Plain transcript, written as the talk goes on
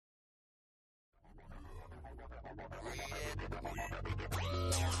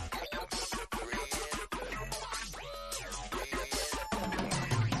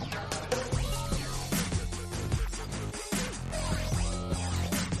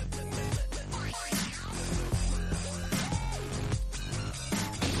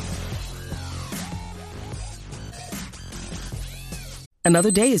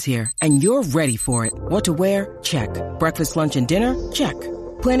Another day is here, and you're ready for it. What to wear? Check. Breakfast, lunch, and dinner? Check.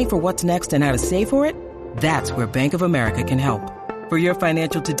 Planning for what's next and how to save for it? That's where Bank of America can help. For your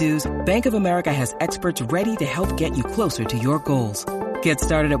financial to-dos, Bank of America has experts ready to help get you closer to your goals. Get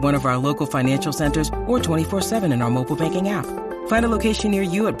started at one of our local financial centers or 24/7 in our mobile banking app. Find a location near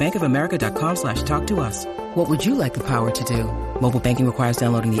you at bankofamerica.com/talktous. What would you like the power to do? Mobile banking requires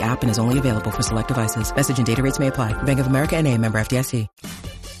downloading the app and is only available for select devices. Message and data rates may apply. Bank of America N.A., member FDIC.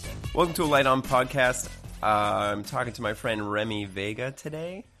 Welcome to a Light On podcast. I'm talking to my friend Remy Vega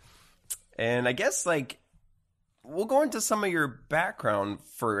today. And I guess, we'll go into some of your background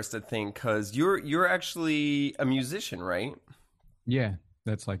first, I think, because you're actually a musician, right? Yeah,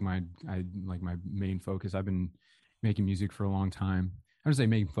 that's my main focus. I've been making music for a long time. I would say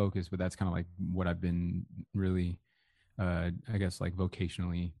main focus, but that's kind of like what I've been really,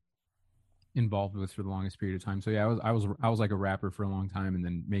 vocationally involved with for the longest period of time. So yeah, I was like a rapper for a long time, and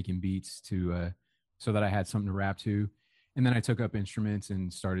then making beats to so that I had something to rap to. And then I took up instruments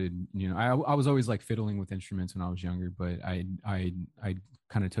and started, I was always like fiddling with instruments when I was younger, but I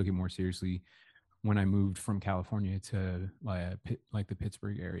kind of took it more seriously when I moved from California to the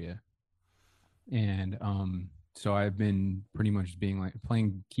Pittsburgh area. And so I've been pretty much being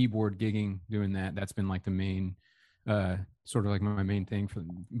playing keyboard, gigging, doing that. That's been like the main, sort of like my main thing for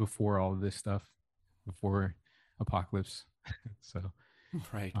before all of this stuff, before Apocalypse. So,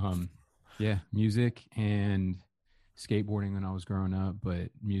 right. Yeah, music and skateboarding when I was growing up,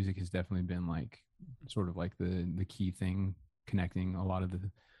 but music has definitely been sort of the key thing, connecting a lot of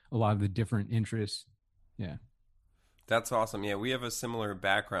the different interests. Yeah. That's awesome. Yeah, we have a similar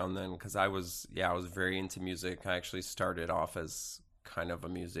background then, because I was very into music. I actually started off as kind of a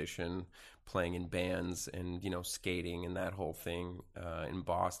musician, playing in bands and, skating and that whole thing in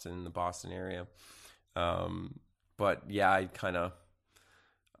Boston, the Boston area. But yeah, I kind of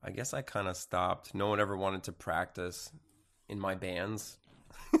stopped. No one ever wanted to practice in my bands.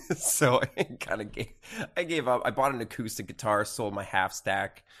 So I gave up. I bought an acoustic guitar, sold my half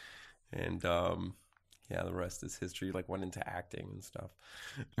stack, and yeah, the rest is history. Went into acting and stuff.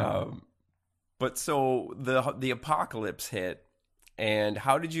 But so the apocalypse hit, and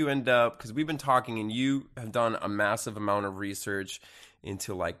how did you end up? Because we've been talking, and you have done a massive amount of research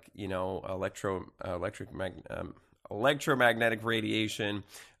into electromagnetic radiation,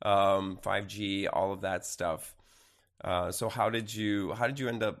 5G, all of that stuff. So how did you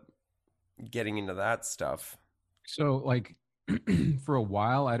end up getting into that stuff? So for a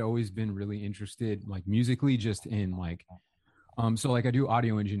while, I'd always been really interested, musically, just in I do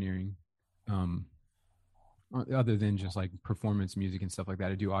audio engineering, other than just performance music and stuff like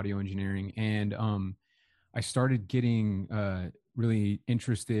that. I do audio engineering, and I started getting really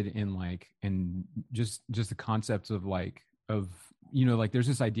interested in just the concepts of there's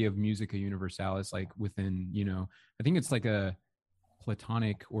this idea of musica universalis, within, I think it's a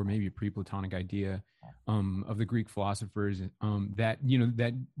Platonic or maybe pre-Platonic idea of the Greek philosophers, that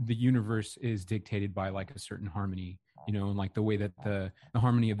the universe is dictated by a certain harmony, and the way that the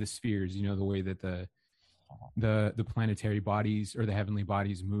harmony of the spheres, the way that the planetary bodies or the heavenly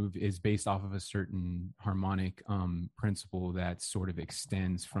bodies move is based off of a certain harmonic principle that sort of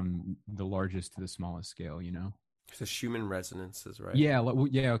extends from the largest to the smallest scale, The Schumann resonances, right? Yeah,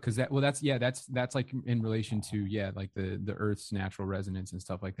 because that's in relation to the Earth's natural resonance and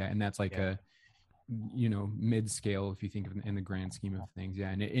stuff like that, and that's a mid scale if you think of it in the grand scheme of things. Yeah,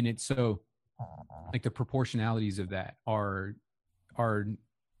 and it's so the proportionalities of that are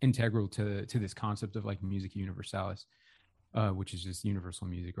integral to this concept of musica universalis, which is just universal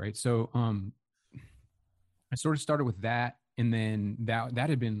music, right? So I sort of started with that. And then that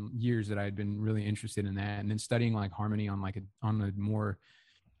had been years that I had been really interested in that, and then studying harmony on a more,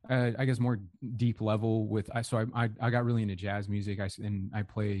 more deep level So I got really into jazz music. I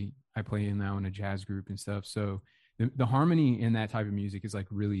play in now in a jazz group and stuff. So the harmony in that type of music is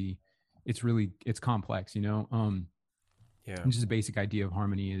it's complex, Yeah. Just a basic idea of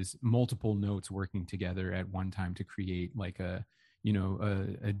harmony is multiple notes working together at one time to create a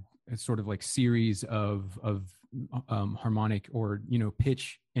sort of series of harmonic or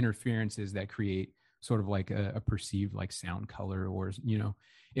pitch interferences that create sort of a perceived sound color, or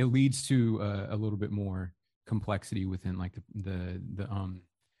it leads to a little bit more complexity within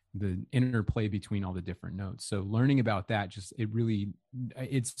the interplay between all the different notes. So learning about that, to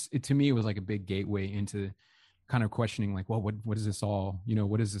me it was a big gateway into kind of questioning what does this all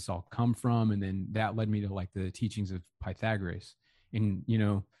what does this all come from? And then that led me to the teachings of Pythagoras, and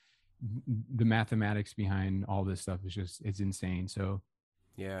the mathematics behind all this stuff is it's insane. So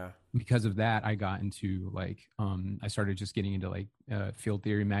Yeah. Because of that, I got into like, I started just getting into like field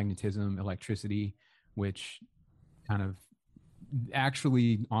theory, magnetism, electricity, which kind of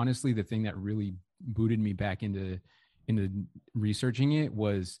actually, honestly, the thing that really booted me back into researching it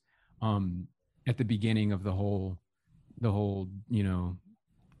was at the beginning of the whole scam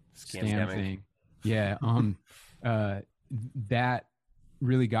Scamdemic. thing. Yeah. Uh that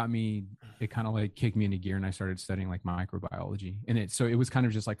really got me, it kind of like kicked me into gear, and I started studying like microbiology. And it was kind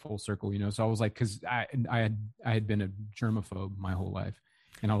of just like full circle, so I was like, because I had been a germaphobe my whole life.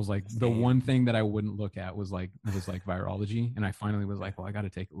 And I was like, the Same. one thing that I wouldn't look at was like virology. And I finally was like, well, I got to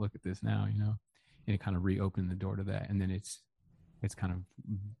take a look at this now, and it kind of reopened the door to that. And then it's kind of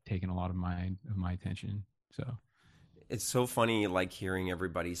taken a lot of my attention. So It's so funny, like hearing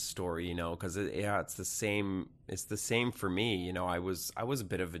everybody's story, because it's the same. It's the same for me. I was a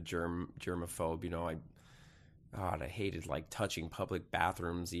bit of a germaphobe. God, I hated like touching public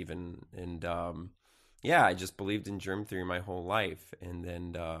bathrooms even, and yeah, I just believed in germ theory my whole life, and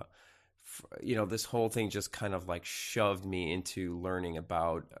then this whole thing just kind of like shoved me into learning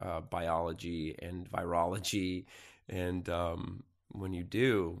about biology and virology, and when you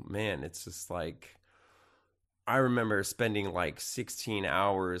do, man, it's just like. I remember spending like 16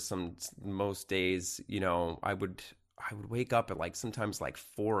 hours most days, I would wake up at like sometimes like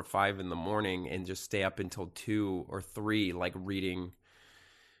 4 or 5 in the morning and just stay up until 2 or 3 like reading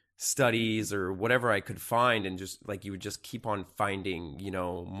studies or whatever I could find, and just like you would just keep on finding,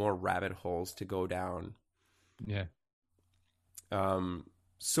 more rabbit holes to go down. yeah.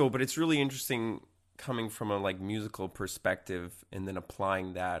 But it's really interesting coming from a like musical perspective and then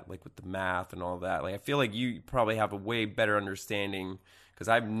applying that like with the math and all that. Like I feel like you probably have a way better understanding, because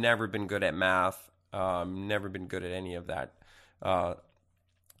I've never been good at math, never been good at any of that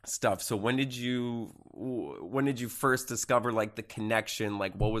stuff. So when did you first discover like the connection?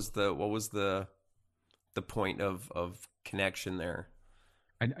 Like what was the point of connection there?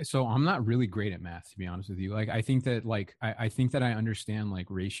 So I'm not really great at math, to be honest with you. Like I think that I think that I understand like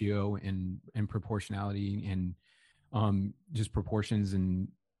ratio and proportionality and just proportions, and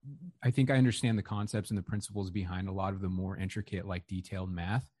I think I understand the concepts and the principles behind a lot of the more intricate, like detailed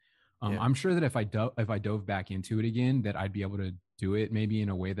math. Yeah. I'm sure that if I dove back into it again, that I'd be able to do it maybe in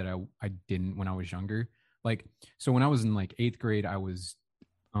a way that I didn't when I was younger. Like, so when I was in like 8th grade, I was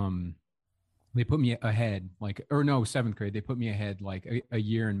they put me ahead, like, or no, 7th grade, they put me ahead like a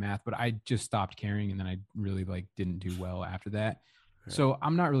year in math, but I just stopped caring. And then I really like didn't do well after that. Right. So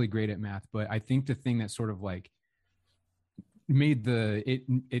I'm not really great at math, but I think the thing that sort of like made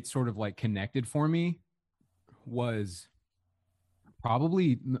it sort of like connected for me was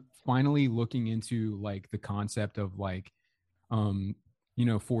probably finally looking into like the concept of like 4G,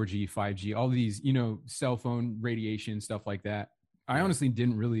 5G, all these, cell phone radiation, stuff like that. I Yeah. honestly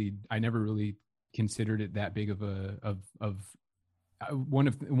I never really considered it that big of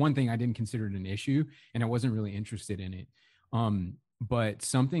one thing. I didn't consider it an issue, and I wasn't really interested in it. But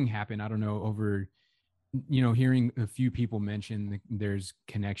something happened, I don't know, over, hearing a few people mention there's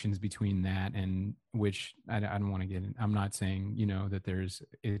connections between that, and which I don't want to get in. I'm not saying, that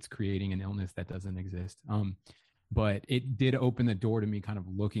it's creating an illness that doesn't exist. But it did open the door to me kind of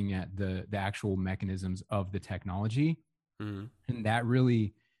looking at the actual mechanisms of the technology. Mm-hmm. And that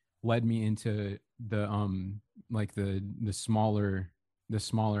really led me into the like the smaller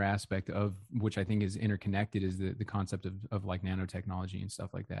aspect of which I think is interconnected, is the concept of like nanotechnology and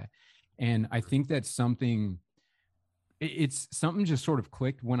stuff like that. And I think that's something just sort of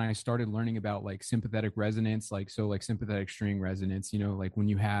clicked when I started learning about like sympathetic resonance, like sympathetic string resonance, like when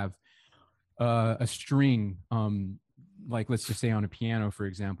you have a string, like let's just say on a piano, for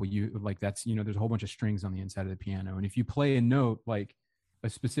example, you like that's, there's a whole bunch of strings on the inside of the piano. And if you play a note, like a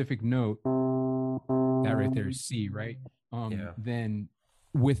specific note, that right there is C, right? Yeah. Then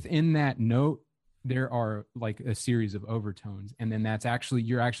within that note, there are like a series of overtones. And then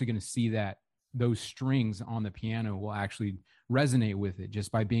you're actually going to see that those strings on the piano will actually resonate with it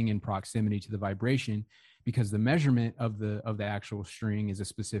just by being in proximity to the vibration, because the measurement of the actual string is a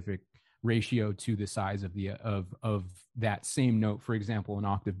specific ratio to the size of of that same note. For example, an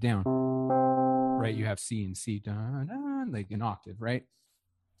octave down, right? You have C and C, like an octave, right?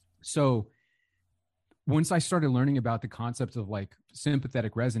 So once I started learning about the concepts of like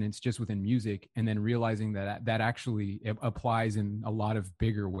sympathetic resonance just within music, and then realizing that actually applies in a lot of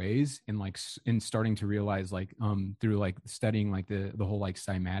bigger ways, and like in starting to realize like through like studying like the whole like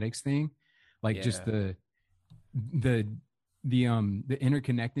cymatics thing, like just the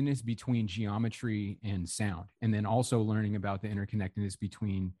interconnectedness between geometry and sound, and then also learning about the interconnectedness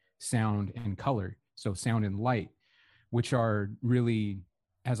between sound and color, so sound and light, which are really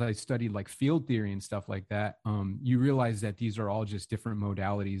as I studied like field theory and stuff like that, you realize that these are all just different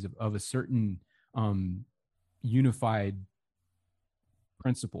modalities of a certain unified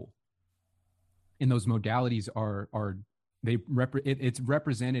principle. And those modalities it's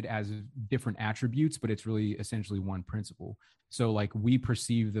represented as different attributes, but it's really essentially one principle. So like we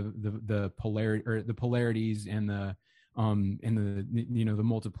perceive the polarity or the polarities and the the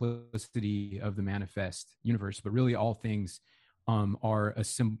multiplicity of the manifest universe, but really all things are a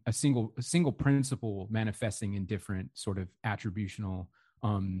single principle manifesting in different sort of attributional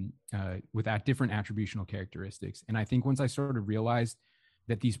with different attributional characteristics. And I think once I sort of realized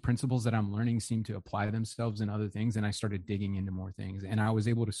that these principles that I'm learning seem to apply themselves in other things, and I started digging into more things, and I was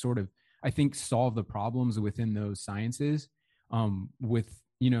able to sort of, I think, solve the problems within those sciences with,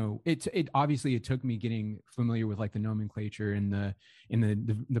 it obviously it took me getting familiar with like the nomenclature and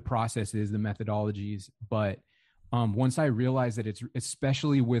the processes, the methodologies. But once I realized that it's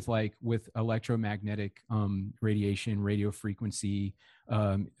especially with electromagnetic radiation, radio frequency,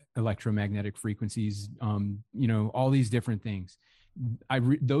 electromagnetic frequencies, all these different things,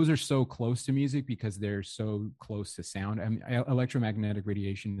 those are so close to music because they're so close to sound. I mean, electromagnetic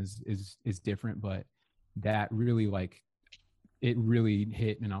radiation is different, but that really it really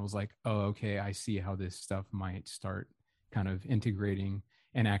hit, and I was like, oh, okay, I see how this stuff might start kind of integrating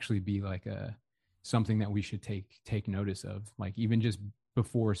and actually be like something that we should take notice of, like even just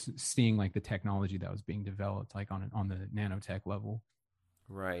before seeing like the technology that was being developed, like on the nanotech level.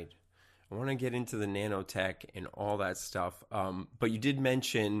 Right. I want to get into the nanotech and all that stuff. But you did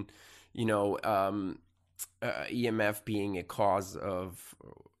mention, EMF being a cause of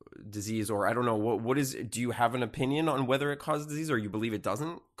disease, or I don't know, what is, do you have an opinion on whether it causes disease, or you believe it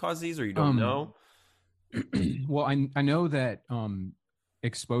doesn't cause disease, or you don't know? Well, I know that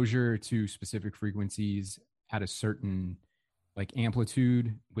exposure to specific frequencies at a certain like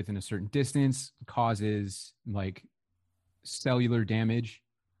amplitude within a certain distance causes like cellular damage.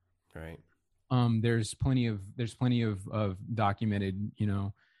 Right. There's plenty of documented,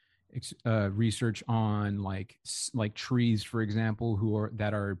 research on like trees, for example,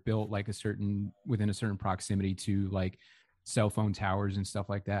 that are built like within a certain proximity to like cell phone towers and stuff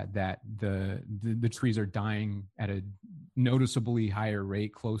like that, that the trees are dying at a noticeably higher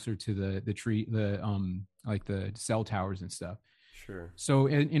rate closer to the cell towers and stuff. Sure. So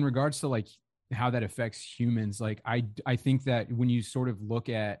in regards to like how that affects humans, like I think that when you sort of look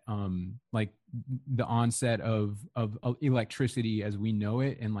at like the onset of electricity as we know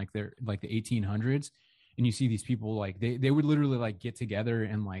it in like the 1800s, and you see these people like they would literally like get together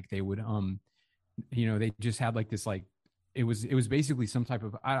and like they would they just had like this like it was basically some type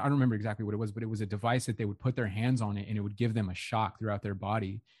of, I don't remember exactly what it was, but it was a device that they would put their hands on it and it would give them a shock throughout their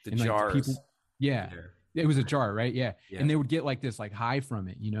body. The and like jars. people, yeah, it was a jar, right? Yeah. And they would get like this like high from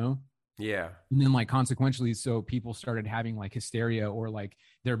it, Yeah. And then like consequentially, so people started having like hysteria, or like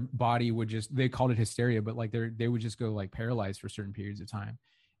their body would they called it hysteria, but like they would just go like paralyzed for certain periods of time.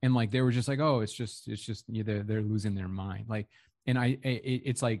 And like, they were just like, oh, it's just, they're losing their mind. Like, and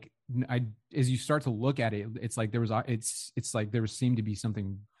it's like, as you start to look at it, it's like it's like there seemed to be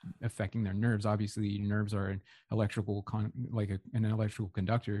something affecting their nerves. Obviously, your nerves are an electrical an electrical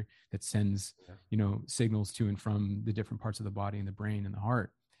conductor that sends signals to and from the different parts of the body and the brain and the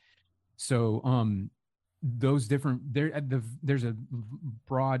heart. So those different there's a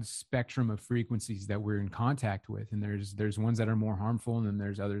broad spectrum of frequencies that we're in contact with, and there's ones that are more harmful, and then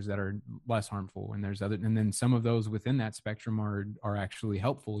there's others that are less harmful, and then some of those within that spectrum are actually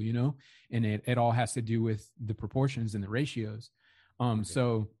helpful, and it all has to do with the proportions and the ratios.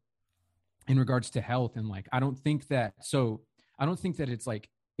 So in regards to health, and like I don't think that it's like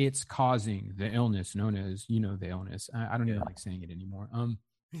it's causing the illness known as the illness. I don't even like saying it anymore.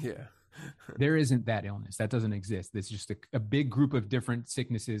 Yeah. There isn't that illness. That doesn't exist. It's just a big group of different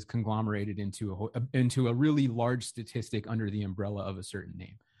sicknesses conglomerated into a really large statistic under the umbrella of a certain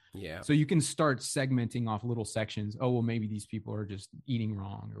name. Yeah. So you can start segmenting off little sections. Oh, well, maybe these people are just eating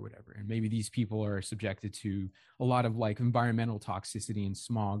wrong or whatever. And maybe these people are subjected to a lot of like environmental toxicity and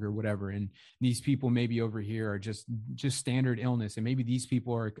smog or whatever. And these people maybe over here are just standard illness. And maybe these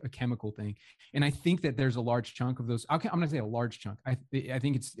people are a chemical thing. And I think that there's a large chunk of those. I'm going to say a large chunk. I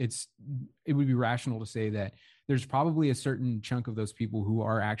think it would be rational to say that there's probably a certain chunk of those people who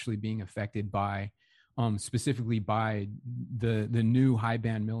are actually being affected by specifically by the new high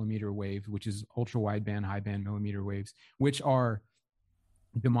band millimeter wave, which is ultra wideband high band millimeter waves, which are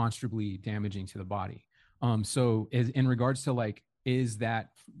demonstrably damaging to the body. So in regards to like, is that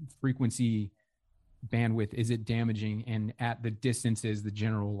frequency bandwidth, is it damaging? And at the distances, the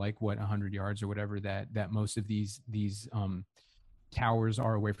general, like 100 yards or whatever that most of these towers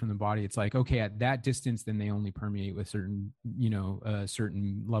are away from the body. It's like, okay, at that distance, then they only permeate with certain, a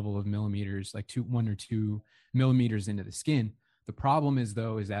certain level of millimeters, like 1 or 2 millimeters into the skin. The problem is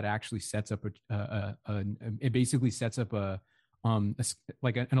though, is that actually sets up it basically sets up an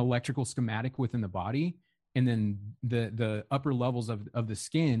electrical schematic within the body. And then the upper levels of the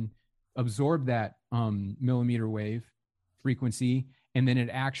skin absorb that millimeter wave frequency. And then it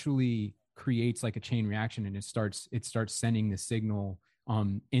actually creates like a chain reaction, and it starts sending the signal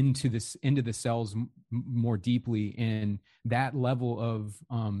into the cells more deeply. And that level of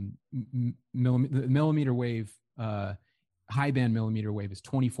millimeter wave, high band millimeter wave, is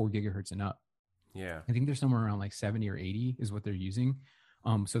 24 gigahertz and up. Yeah, I think they're somewhere around like 70 or 80 is what they're using.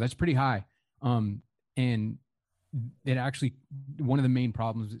 So that's pretty high. And it actually, one of the main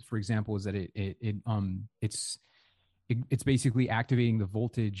problems, for example, is that it's basically activating the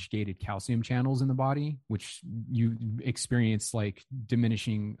voltage gated calcium channels in the body, which you experience like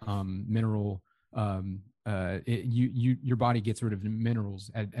diminishing mineral. Your body gets rid of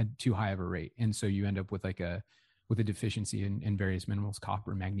minerals at too high of a rate, and so you end up with a deficiency in various minerals,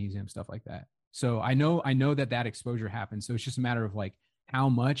 copper, magnesium, stuff like that. So I know that exposure happens. So it's just a matter of like how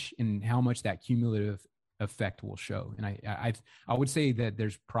much that cumulative effect will show. And I would say that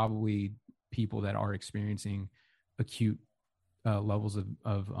there's probably people that are experiencing acute levels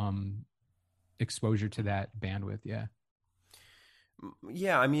of exposure to that bandwidth.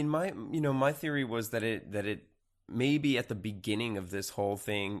 Yeah. I mean, my theory was that it maybe at the beginning of this whole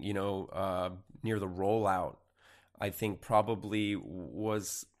thing, near the rollout, I think probably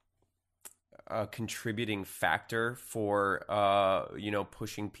was a contributing factor for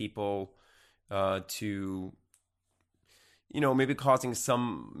pushing people to, maybe causing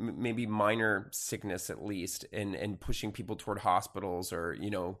some maybe minor sickness at least, and pushing people toward hospitals, or,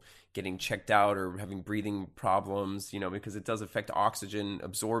 getting checked out, or having breathing problems, because it does affect oxygen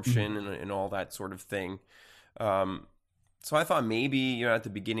absorption and all that sort of thing. So I thought maybe, at the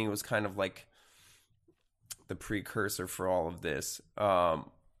beginning it was kind of like the precursor for all of this.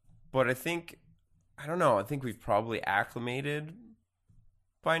 But I think we've probably acclimated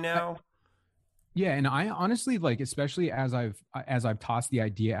by now. Yeah, and I honestly, like, especially as I've tossed the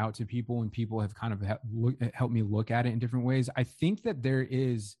idea out to people, and people have kind of helped me look at it in different ways. I think that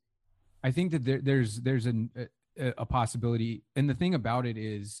there's a possibility. And the thing about it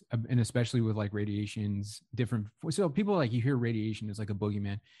is, and especially with like radiations, different. So people, like, you hear radiation is like a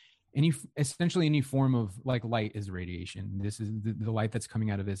boogeyman. Essentially any form of like light is radiation. This is the light that's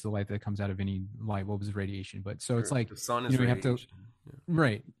coming out of this. The light that comes out of any light bulb is radiation. But so it's like the sun is radiation. You have to,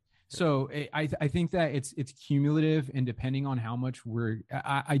 right. So I think that it's cumulative, and depending on how much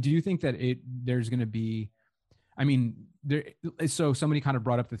I do think that there's going to be, I mean, so somebody kind of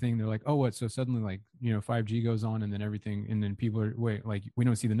brought up the thing. They're like, oh, what? So suddenly, like, 5G goes on, and then everything, and then people are, wait, like, we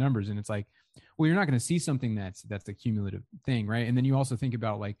don't see the numbers. And it's like, well, you're not going to see something that's a cumulative thing, right? And then you also think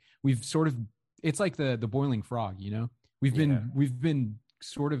about, like, it's like the boiling frog, we've been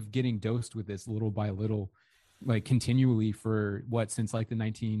sort of getting dosed with this little by little, like, continually for since like the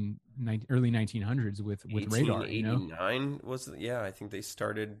early 1900s with radar. 1889 was, I think they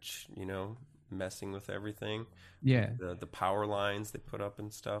started, messing with everything. The power lines they put up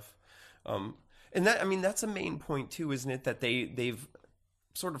and stuff. And that, I mean, that's a main point too, isn't it? That they've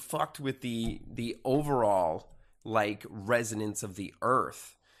sort of fucked with the overall, like, resonance of the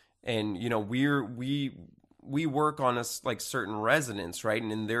Earth. And, we work on a like certain resonance, right?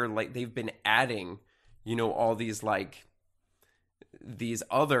 And they're like, they've been adding, all these, like, these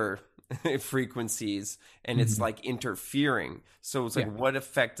other frequencies, and it's like interfering. So it's like, what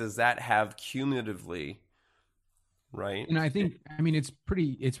effect does that have cumulatively? Right. And I think, I mean, it's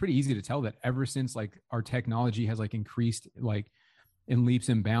pretty easy to tell that ever since, like, our technology has, like, increased, like, in leaps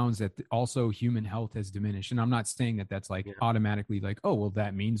and bounds, that also human health has diminished. And I'm not saying that that's like automatically like, oh, well,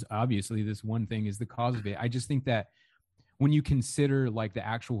 that means obviously this one thing is the cause of it. I just think that when you consider, like, the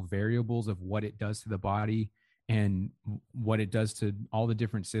actual variables of what it does to the body and what it does to all the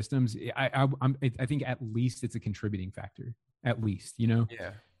different systems, I think at least it's a contributing factor, at least,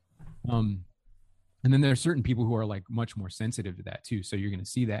 Yeah. And then there are certain people who are, like, much more sensitive to that too. So you're going to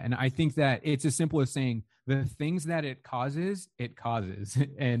see that. And I think that it's as simple as saying the things that it causes,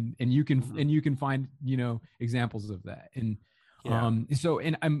 and you can find, examples of that. And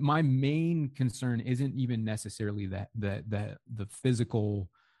my main concern isn't even necessarily that the physical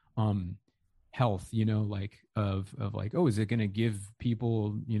health, like, of like, oh, is it going to give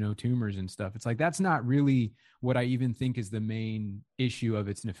people, tumors and stuff? It's like, that's not really what I even think is the main issue of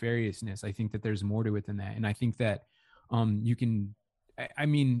its nefariousness. I think that there's more to it than that. And I think that I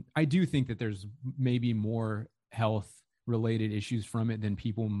do think that there's maybe more health related issues from it than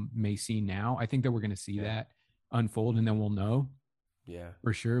people may see now. I think that we're going to see that unfold, and then we'll know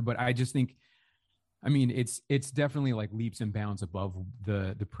for sure. But I just think, I mean, it's definitely like leaps and bounds above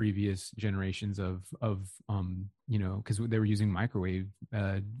the previous generations of you know, because they were using microwave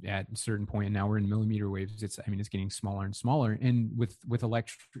at a certain point, and now we're in millimeter waves. It's getting smaller and smaller, and with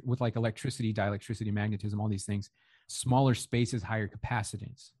like electricity, dielectricity, magnetism, all these things, smaller spaces, higher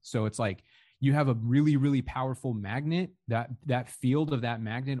capacitance. So it's like you have a really, really powerful magnet, that field of that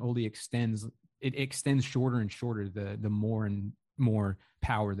magnet only extends shorter and shorter the more and more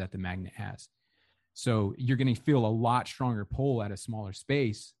power that the magnet has. So you're going to feel a lot stronger pull at a smaller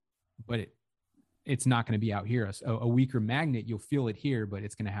space, but it's not going to be out here. A weaker magnet, you'll feel it here, but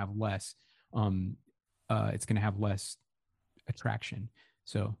it's going to have less. It's going to have less attraction.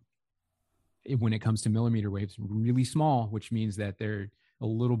 So when it comes to millimeter waves, really small, which means that they're a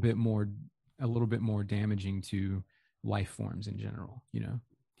little bit more damaging to life forms in general. You know.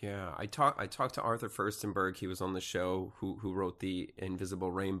 Yeah, I talked to Arthur Furstenberg. He was on the show, who wrote The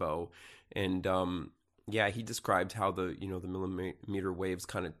Invisible Rainbow, and he described how the millimeter waves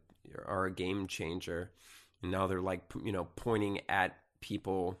kind of are a game changer, and now they're like pointing at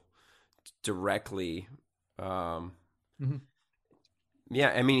people directly. Mm-hmm. Yeah,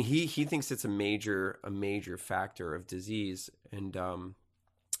 I mean he thinks it's a major factor of disease, and I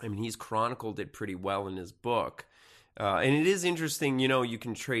mean he's chronicled it pretty well in his book. And it is interesting, you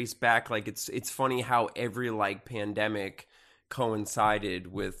can trace back, like it's funny how every like pandemic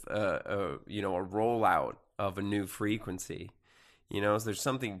coincided with a rollout of a new frequency. So there's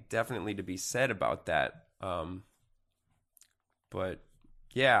something definitely to be said about that. But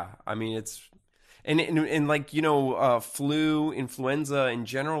yeah, I mean it's and like flu, influenza in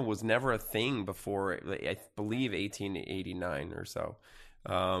general was never a thing before, I believe 1889 or so.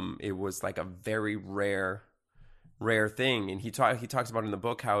 It was like a very rare thing, and he talks about in the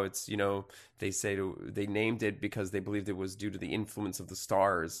book how it's they named it because they believed it was due to the influence of the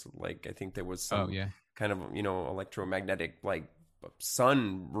stars. Like I think there was some kind of electromagnetic like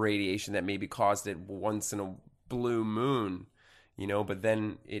sun radiation that maybe caused it once in a blue moon, but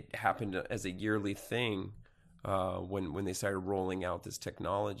then it happened as a yearly thing when they started rolling out this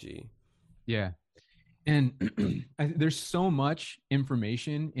technology. Yeah, and there's so much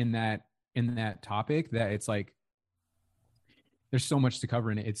information in that topic that it's like there's so much to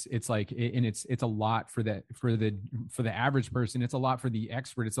cover in it. It's like, and it's a lot for the average person. It's a lot for the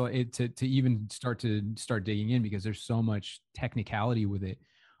expert. It's to even start digging in, because there's so much technicality with it.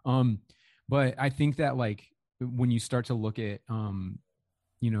 But I think that like when you start to look at,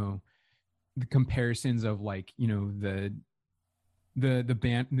 the comparisons of like, the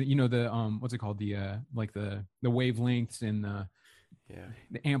band, what's it called? The wavelengths and the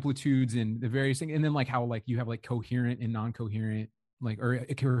amplitudes and the various things, and then like how like you have like coherent and non-coherent, like,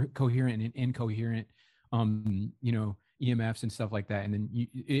 or coherent and incoherent EMFs and stuff like that, and then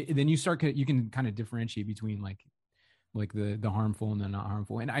you can kind of differentiate between like the harmful and the not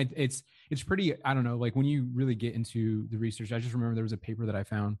harmful. And it's pretty, I don't know, like when you really get into the research, I just remember there was a paper that I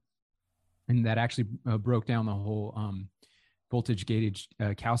found, and that actually broke down the whole voltage gated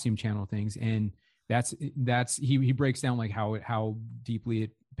calcium channel things, and that's he breaks down like how deeply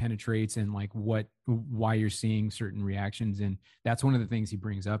it penetrates and like why you're seeing certain reactions. And that's one of the things he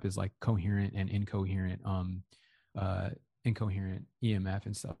brings up is like coherent and incoherent EMF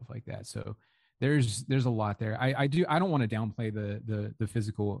and stuff like that. So there's a lot there. I don't want to downplay the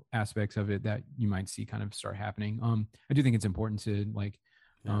physical aspects of it that you might see kind of start happening. I do think it's important to like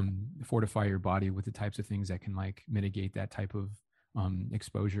fortify your body with the types of things that can like mitigate that type of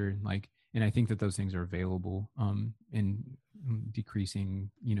exposure, like, and I think that those things are available in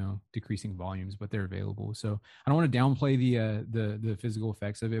decreasing volumes, but they're available. So I don't want to downplay the physical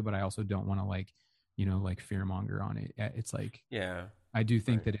effects of it, but I also don't want to like fearmonger on it. It's like, I do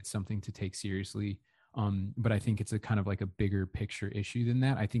think that it's something to take seriously. But I think it's a kind of like a bigger picture issue than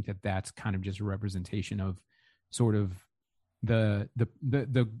that. I think that that's kind of just a representation of sort of the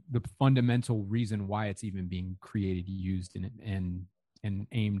fundamental reason why it's even being created, used, and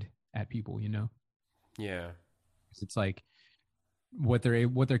aimed at people. It's like what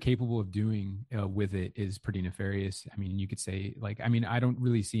they're capable of doing with it is pretty nefarious. I mean, you could say like, I mean, I don't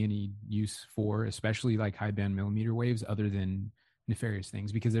really see any use for especially like high band millimeter waves other than nefarious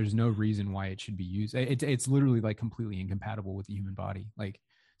things, because there's no reason why it should be used. It's literally like completely incompatible with the human body. Like,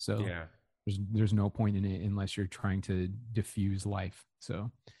 so there's no point in it unless you're trying to diffuse life.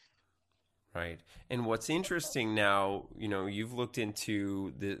 So. Right. And what's interesting now, you've looked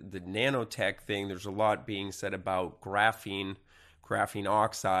into the nanotech thing. There's a lot being said about graphene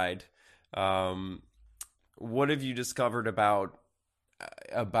oxide. what have you discovered about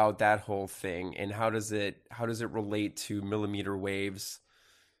that whole thing, and how does it relate to millimeter waves,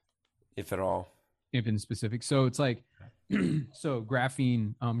 if at all? If in specific. So it's like, so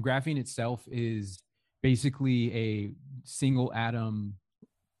graphene itself is basically a single atom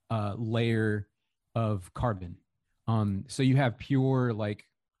layer of carbon. So you have pure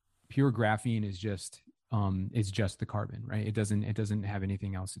graphene is just the carbon, right? It doesn't have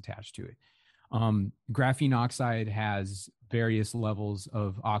anything else attached to it. Graphene oxide has various levels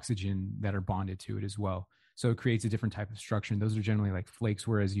of oxygen that are bonded to it as well. So it creates a different type of structure. And those are generally like flakes,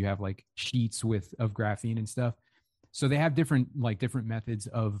 whereas you have like sheets of graphene and stuff. So they have different methods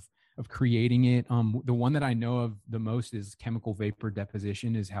of creating it. The one that I know of the most is chemical vapor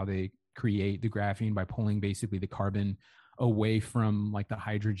deposition, is how they create the graphene by pulling basically the carbon away from like the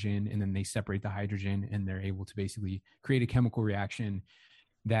hydrogen, and then they separate the hydrogen, and they're able to basically create a chemical reaction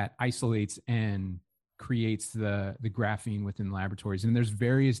that isolates and creates the graphene within laboratories. And there's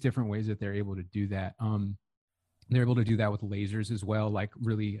various different ways that they're able to do that. They're able to do that with lasers as well, like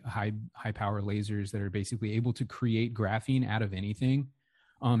really high power lasers that are basically able to create graphene out of anything,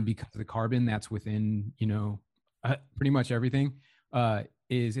 because the carbon that's within, pretty much everything,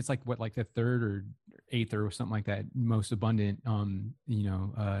 it's like the third or eighth or something like that most abundant,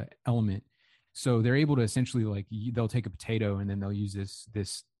 element. So they're able to essentially they'll take a potato and then they'll use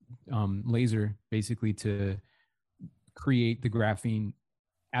this laser basically to create the graphene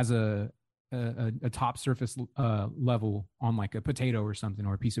as a top surface level on like a potato or something,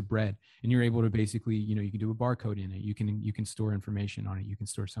 or a piece of bread. And you're able to basically, you can do a barcode in it. You can store information on it. You can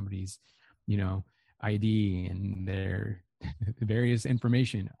store somebody's, ID and their various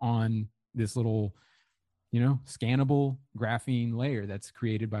information on this little, scannable graphene layer that's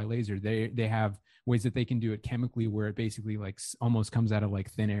created by laser. They have ways that they can do it chemically where it basically almost comes out of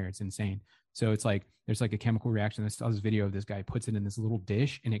thin air. It's insane. So it's like there's a chemical reaction. I saw this video of this guy puts it in this little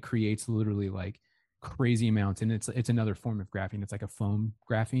dish and it creates literally crazy amounts. And it's another form of graphene. It's like a foam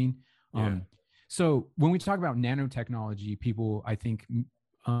graphene. Yeah. So when we talk about nanotechnology, people, I think,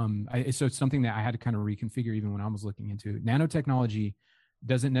 so it's something that I had to kind of reconfigure even when I was looking into it. Nanotechnology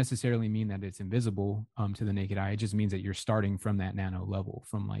doesn't necessarily mean that it's invisible to the naked eye. It just means that you're starting from that nano level,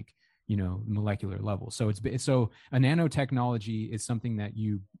 from molecular level. So so a nanotechnology is something that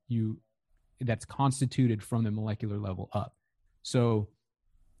that's constituted from the molecular level up. So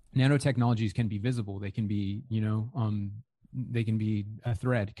nanotechnologies can be visible. They can be, they can be a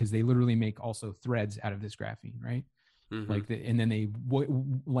thread, because they literally make also threads out of this graphene, right? Mm-hmm. And then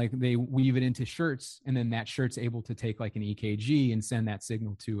they weave it into shirts, and then that shirt's able to take an EKG and send that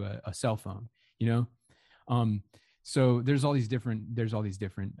signal to a cell phone, so there's all these different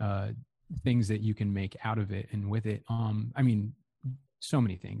things that you can make out of it and with it. So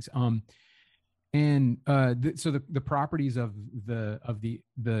many things. So the properties of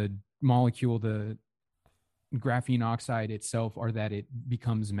the molecule, the graphene oxide itself, are that it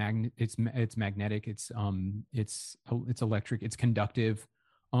becomes it's magnetic, it's electric, it's conductive.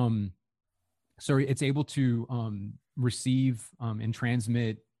 So it's able to receive and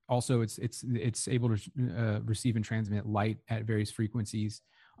transmit. Also, it's able to receive and transmit light at various frequencies.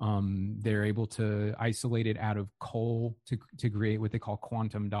 They're able to isolate it out of coal to create what they call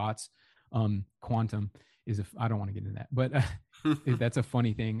quantum dots. Quantum is I don't want to get into that, but that's a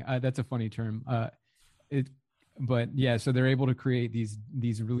funny thing. That's a funny term. But yeah, so they're able to create these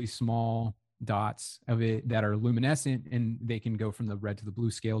really small dots of it that are luminescent, and they can go from the red to the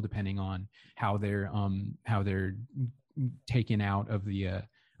blue scale depending on how they're taken out of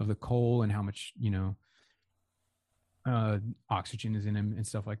the coal and how much oxygen is in them and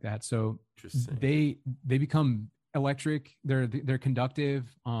stuff like that. So they become electric. They're conductive,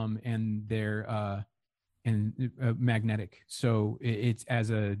 and they're magnetic. So it's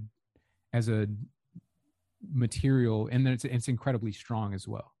as a material, and then it's incredibly strong as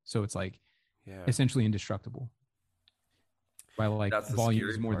well. So it's essentially indestructible by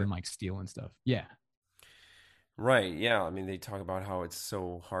volumes more than steel and stuff. Yeah. Right. Yeah. I mean, they talk about how it's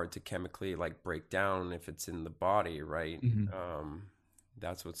so hard to chemically break down if it's in the body, right? Mm-hmm.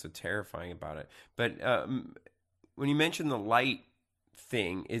 That's what's so terrifying about it. But when you mentioned the light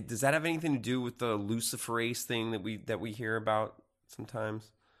thing, does that have anything to do with the luciferase thing that we hear about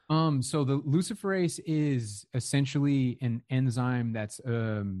sometimes? So the luciferase is essentially an enzyme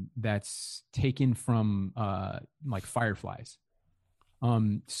that's taken from fireflies.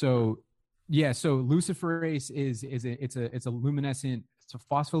 So luciferase it's a luminescent, it's a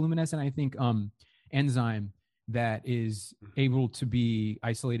phospholuminescent, I think, enzyme that is able to be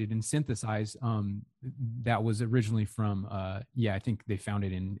isolated and synthesized that was originally from I think they found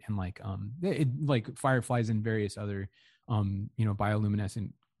it in like fireflies and various other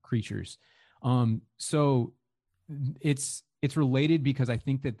bioluminescent creatures. So it's related because I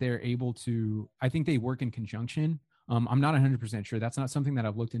think that I think they work in conjunction. I'm not 100% sure. That's not something that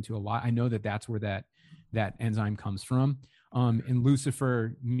I've looked into a lot. I know that that's where that enzyme comes from. And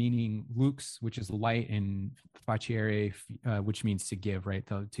Lucifer meaning lux, which is light, and facere, which means to give, right?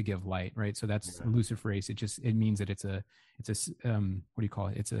 To give light, right? So that's luciferase. It means that it's a what do you call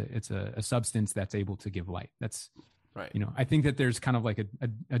it? It's a substance that's able to give light. That's right. I think that there's kind of like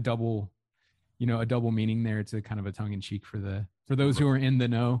a double, a double meaning there. It's a kind of a tongue in cheek for those who are in the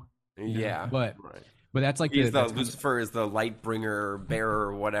know. Yeah. But that's like Lucifer is the light bringer, bearer,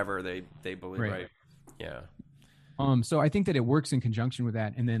 or whatever they believe, right? Yeah. So I think that it works in conjunction with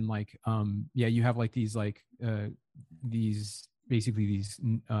that. And then you have like these these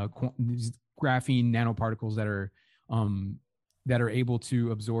graphene nanoparticles that are able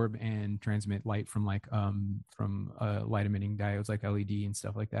to absorb and transmit light from light emitting diodes like LED and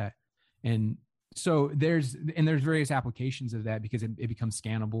stuff like that. And so there's various applications of that because it becomes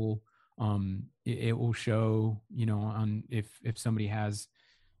scannable. It will show, on if somebody has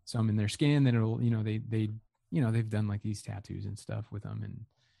some in their skin, then it'll, they've done like these tattoos and stuff with them.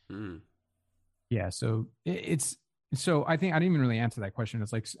 And so so I think I didn't even really answer that question.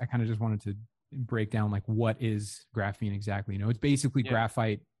 It's like, I kind of just wanted to break down like, what is graphene exactly? It's basically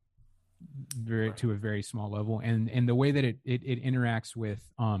graphite to a very small level. And the way that it interacts with,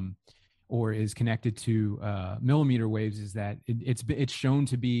 or is connected to millimeter waves is that it's shown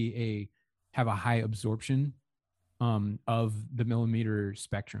to have a high absorption of the millimeter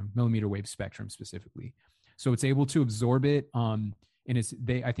wave spectrum specifically. So it's able to absorb it. And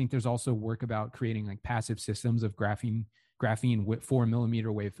I think there's also work about creating like passive systems of graphene with 4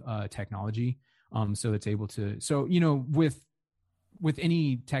 millimeter wave technology. So it's able to, with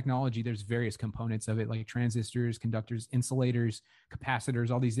any technology, there's various components of it, like transistors, conductors, insulators,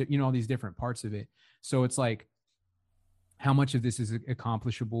 capacitors, all these different parts of it. So it's like, how much of this is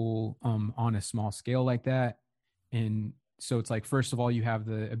accomplishable on a small scale like that? And so it's like, first of all, you have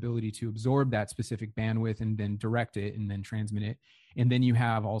the ability to absorb that specific bandwidth and then direct it and then transmit it. And then you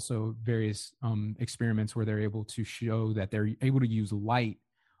have also various experiments where they're able to show that they're able to use light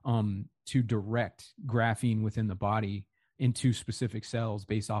to direct graphene within the body into specific cells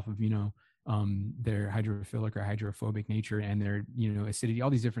based off of, their hydrophilic or hydrophobic nature and their, acidity, all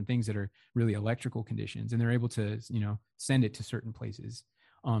these different things that are really electrical conditions. And they're able to, send it to certain places.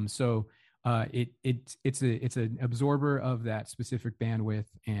 It's an absorber of that specific bandwidth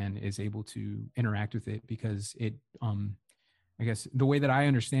and is able to interact with it because it, I guess the way that I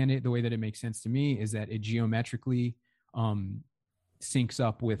understand it, the way that it makes sense to me is that it geometrically syncs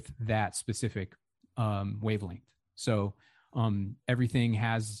up with that specific wavelength. So everything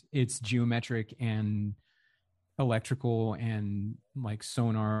has its geometric and electrical and like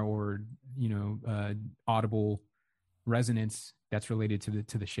sonar or, audible resonance that's related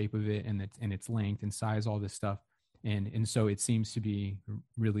to the shape of it and its length and size, all this stuff. And so it seems to be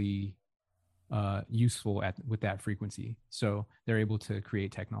really useful with that frequency. So they're able to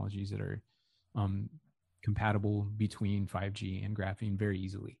create technologies that are compatible between 5G and graphene very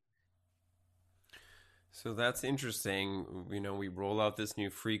easily. So that's interesting. We roll out this new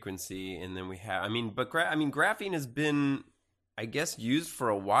frequency and then we have, graphene has been, I guess, used for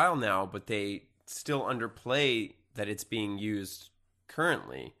a while now, but they still underplay that it's being used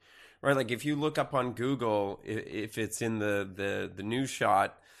currently, right? Like if you look up on Google, if it's in the news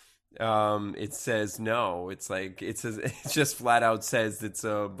shot, it says no. It's like it just flat out says it's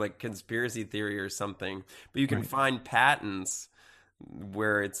a like conspiracy theory or something. But you can find patents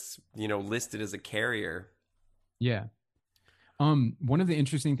where it's listed as a carrier. Yeah. One of the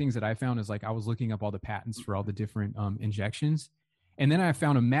interesting things that I found is like I was looking up all the patents for all the different injections. And then I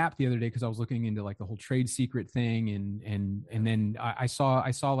found a map the other day because I was looking into like the whole trade secret thing, and then I saw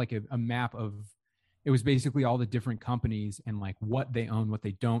like a map of, it was basically all the different companies and like what they own, what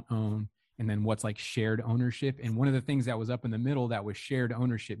they don't own, and then what's like shared ownership. And one of the things that was up in the middle that was shared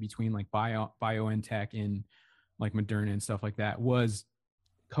ownership between like BioNTech and like Moderna and stuff like that was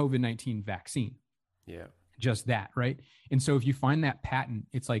COVID-19 vaccine. Yeah. Just that, right? And so if you find that patent,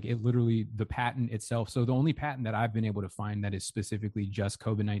 it's like it literally, the patent itself. So the only patent that I've been able to find that is specifically just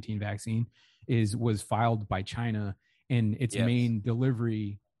COVID-19 vaccine was filed by China, and its main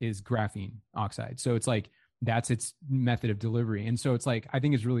delivery is graphene oxide. So it's like, that's its method of delivery. And so it's like, I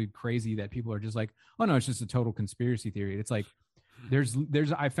think it's really crazy that people are just like, oh no, it's just a total conspiracy theory. It's like,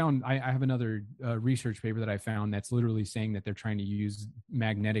 I have another research paper that I found that's literally saying that they're trying to use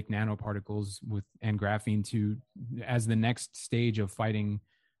magnetic nanoparticles and graphene as the next stage of fighting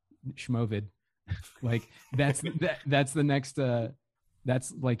schmovid. Like that's the next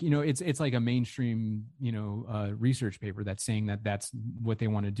that's like, it's like a mainstream, research paper that's saying that that's what they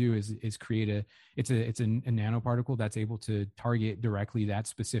want to do is create a nanoparticle that's able to target directly that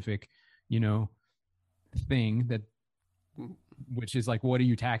specific, thing that, which is like, what are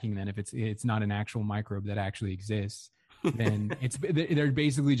you attacking then? If it's not an actual microbe that actually exists, then they're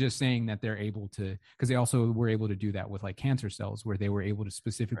basically just saying that they're able to, because they also were able to do that with like cancer cells, where they were able to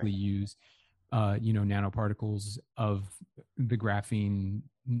specifically use nanoparticles of the graphene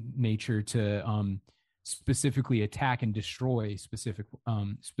nature to specifically attack and destroy specific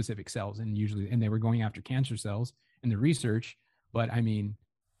cells, and they were going after cancer cells in the research. But I mean,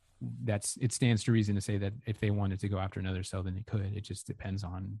 it stands to reason to say that if they wanted to go after another cell, then they could. It just depends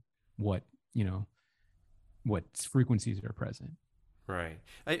on what frequencies are present. Right.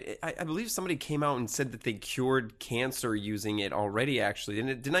 I believe somebody came out and said that they cured cancer using it already, actually.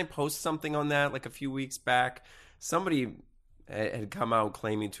 Didn't I post something on that like a few weeks back? Somebody had come out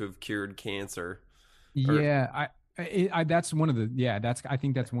claiming to have cured cancer. Yeah, that's one of the, I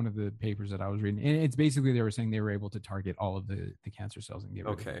think that's one of the papers that I was reading. And it's basically, they were saying they were able to target all of the cancer cells and get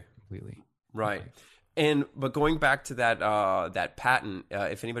rid of it completely. Right. But going back to that patent,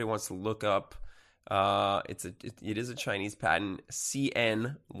 if anybody wants to look up, it is a Chinese patent,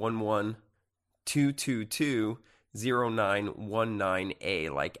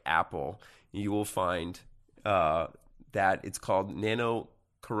 CN112220919A, like Apple. You will find that it's called nano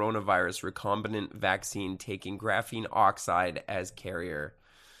coronavirus recombinant vaccine taking graphene oxide as carrier.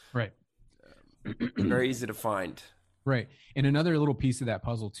 Right. Very easy to find. Right. And another little piece of that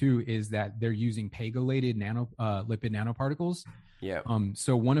puzzle too is that they're using pegylated lipid nanoparticles. Yeah.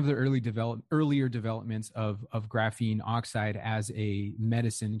 So one of the earlier developments of graphene oxide as a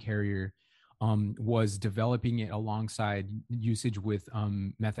medicine carrier was developing it alongside usage with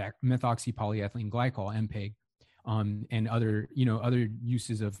methoxypolyethylene glycol, MPEG, and other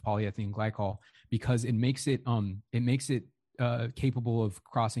uses of polyethylene glycol, because it makes it capable of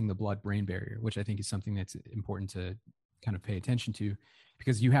crossing the blood-brain barrier, which I think is something that's important to kind of pay attention to,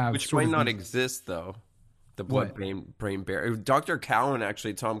 because you have, which might not exist though. The blood-brain barrier. Dr. Cowan,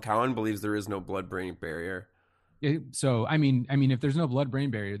 actually, Tom Cowan, believes there is no blood-brain barrier. So, I mean, if there's no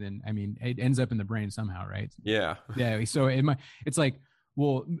blood-brain barrier, then, I mean, it ends up in the brain somehow, right? Yeah. Yeah. So it's like,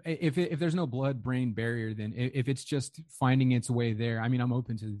 well, if there's no blood-brain barrier, then if it's just finding its way there, I mean, I'm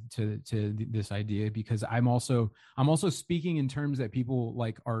open to this idea, because I'm also speaking in terms that people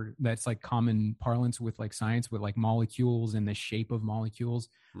that's like common parlance with like science, with like molecules and the shape of molecules.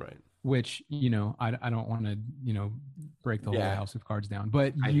 Right. Which, I don't want to, break the whole house of cards down,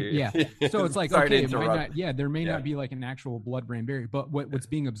 but so it's like, okay, there may not be like an actual blood-brain barrier, but what's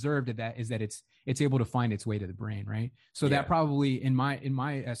being observed at that is that it's able to find its way to the brain, right? So that probably, in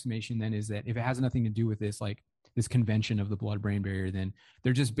my estimation, then, is that if it has nothing to do with this, like this convention of the blood-brain barrier, then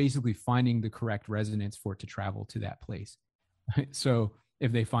they're just basically finding the correct resonance for it to travel to that place. So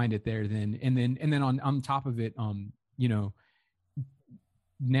if they find it there, then and then on top of it,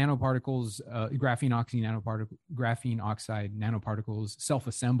 nanoparticles, graphene oxide nanoparticles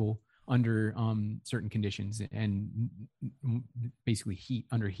self-assemble under certain conditions, and basically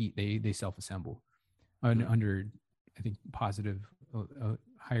under heat they self-assemble under, I think,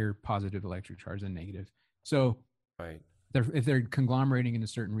 higher positive electric charge than negative. So if they're conglomerating in a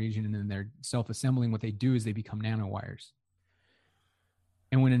certain region and then they're self-assembling, what they do is they become nanowires.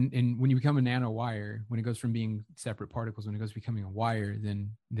 And when you become a nanowire, when it goes from being separate particles, when it goes to becoming a wire,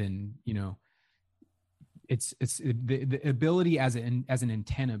 then it's the ability as an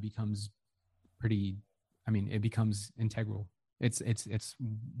antenna becomes pretty. I mean, it becomes integral. It's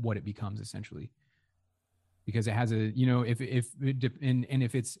what it becomes essentially, because it has a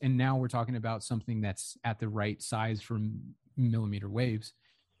and now we're talking about something that's at the right size for millimeter waves.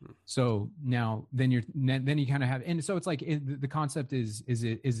 So now then you kind of have, and so it's like the concept is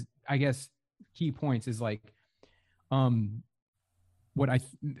I guess key points is like what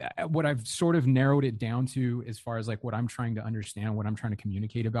I've sort of narrowed it down to, as far as like what I'm trying to understand, what I'm trying to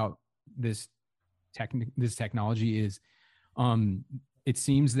communicate about this technology is it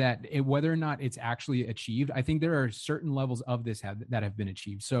seems that whether or not it's actually achieved, I think there are certain levels of this that have been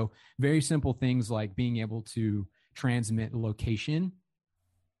achieved. So very simple things like being able to transmit location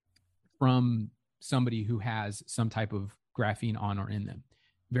from somebody who has some type of graphene on or in them.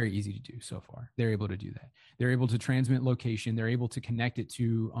 very easy to do so far. They're able to do that. They're able to transmit location. They're able to connect it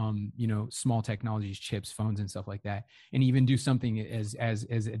to, small technologies, chips, phones, and stuff like that, and even do something as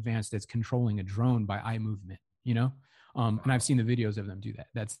advanced as controlling a drone by eye movement. And I've seen the videos of them do that.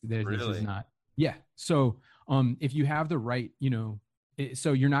 This is not, yeah. So if you have the right,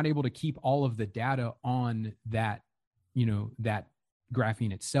 so you're not able to keep all of the data on that, that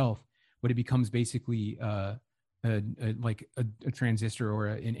graphene itself, but it becomes basically like a transistor, or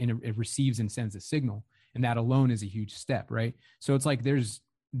it receives and sends a signal, and that alone is a huge step, right? So it's like there's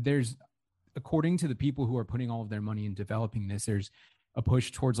according to the people who are putting all of their money in developing this, there's a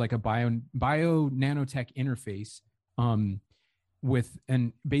push towards like a bio nanotech interface with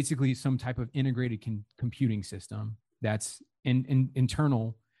basically some type of integrated computing system that's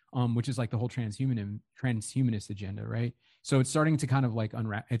internal, which is like the whole transhumanist agenda, right? So it's starting to kind of like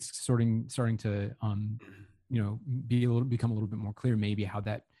unwrap. It's starting to become a little bit more clear maybe how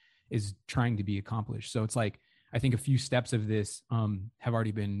that is trying to be accomplished. So it's like, I think a few steps of this have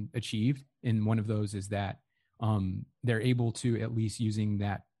already been achieved, and one of those is that they're able to, at least using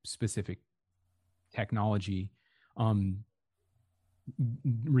that specific technology,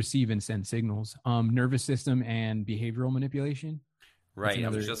 receive and send signals. Nervous system and behavioral manipulation. Right. I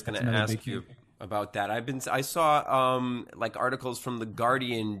was just going to ask you about that. I saw like articles from The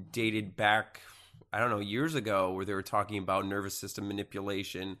Guardian dated back, I don't know, years ago, where they were talking about nervous system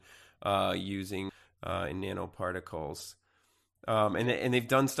manipulation using in nanoparticles. And they've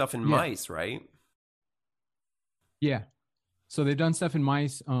done stuff in mice, right? Yeah. So they've done stuff in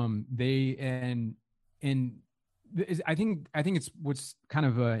mice. I think it's what's kind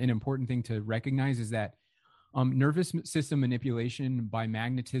of an important thing to recognize is that nervous system manipulation by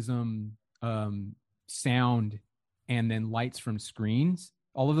magnetism, sound, and then lights from screens,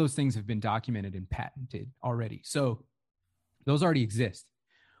 all of those things have been documented and patented already. So those already exist,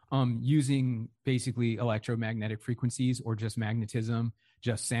 using basically electromagnetic frequencies, or just magnetism,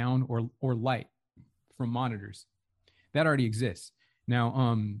 just sound, or light from monitors. That already exists.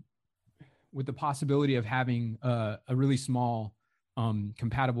 Now, with the possibility of having a really small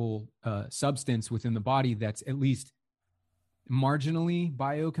compatible substance within the body that's at least marginally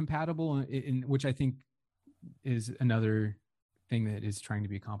biocompatible, which I think is another thing that is trying to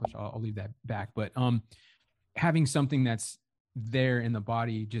be accomplished. I'll leave that back. But having something that's there in the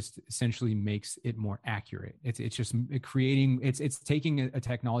body just essentially makes it more accurate. It's just it's taking a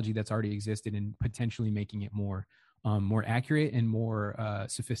technology that's already existed and potentially making it more accurate and more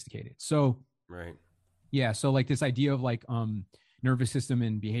sophisticated. So, right. Yeah. So like this idea of like nervous system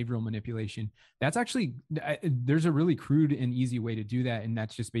and behavioral manipulation, that's actually, there's a really crude and easy way to do that. And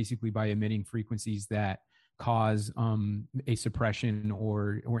that's just basically by emitting frequencies that cause a suppression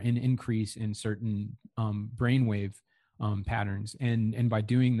or an increase in certain brainwave patterns. And by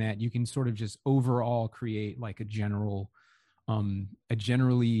doing that, you can sort of just overall create like a generally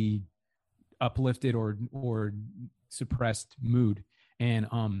uplifted or suppressed mood. And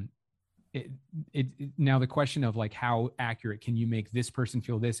now the question of like, how accurate can you make this person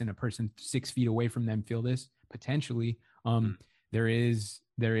feel this and a person 6 feet away from them feel this? Potentially, there is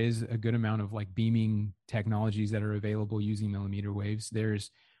a good amount of like beaming technologies that are available using millimeter waves.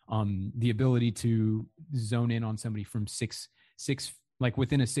 There's the ability to zone in on somebody from six like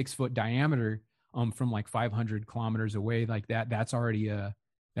within a 6 foot diameter, from like 500 kilometers away, like that. That's the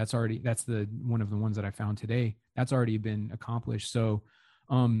one of the ones that I found today. That's already been accomplished. So,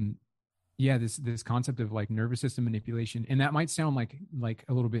 this concept of like nervous system manipulation, and that might sound like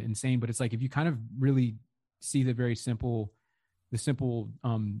a little bit insane, but it's like, if you kind of really see the simple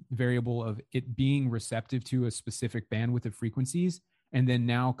variable of it being receptive to a specific bandwidth of frequencies, and then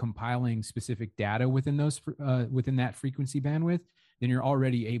now compiling specific data within within that frequency bandwidth, then you're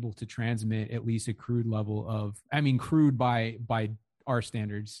already able to transmit at least a crude level of, crude by our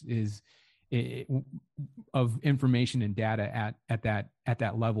standards of information and data at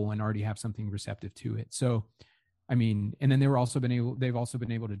that level, and already have something receptive to it. So, and then they've also been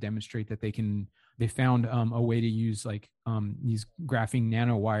able to demonstrate that they found a way to use like these graphene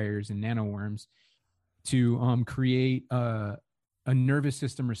nanowires and nanoworms to create a nervous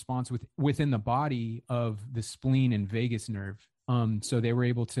system response within the body of the spleen and vagus nerve. So they were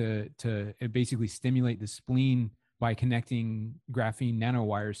able to basically stimulate the spleen by connecting graphene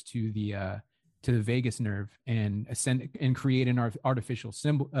nanowires to the vagus nerve and create an artificial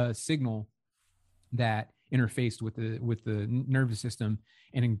signal that interfaced with the nervous system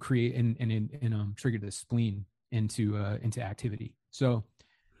and create and trigger the spleen into activity. So,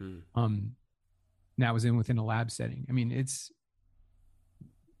 that was within a lab setting.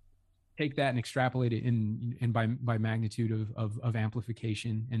 take that and extrapolate it in by magnitude of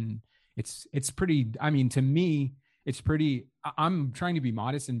amplification. And it's pretty, I mean, to me, it's pretty, I'm trying to be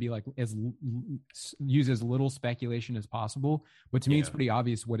modest and be like, use as little speculation as possible. But to me, it's pretty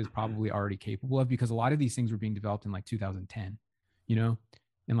obvious what is probably already capable of, because a lot of these things were being developed in like 2010, you know,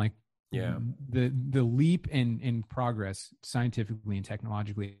 and like, the leap in progress scientifically and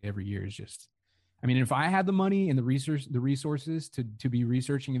technologically every year is just, I mean, if I had the money and the resources to be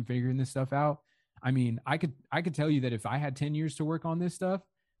researching and figuring this stuff out, I mean, I could tell you that if I had 10 years to work on this stuff,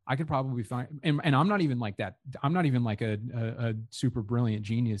 I could probably find, and I'm not even like that. I'm not even like a super brilliant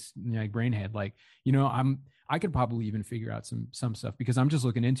genius, like brainhead. Like, you know, I could probably even figure out some stuff, because I'm just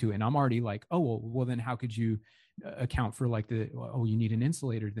looking into it and I'm already like, oh, well then how could you account for like you need an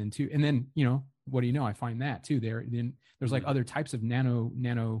insulator then too. And then, you know, what do you know? I find that too then there's like other types of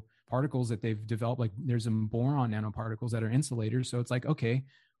nano particles that they've developed. Like there's some boron nanoparticles that are insulators. So it's like, okay,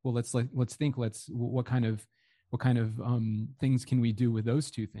 well, let's think, what kind of things can we do with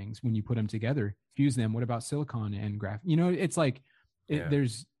those two things when you put them together, fuse them? What about silicon and graphene? You know, it's like,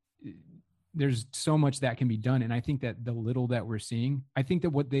 there's so much that can be done. And I think that the little that we're seeing, I think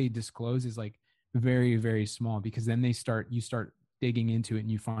that what they disclose is like very, very small, because then you start digging into it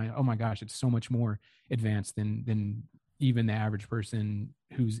and you find, oh my gosh, it's so much more advanced than even the average person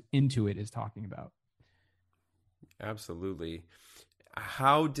who's into it is talking about. Absolutely.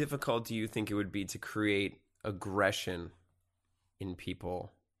 How difficult do you think it would be to create aggression in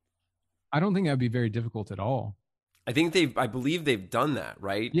people? I don't think that would be very difficult at all. I believe they've done that,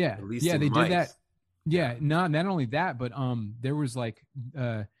 right? Yeah. At least they mice. did that. Yeah. Not only that, but there was like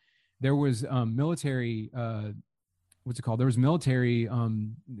military what's it called? There was military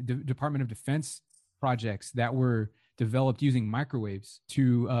Department of Defense projects that were developed using microwaves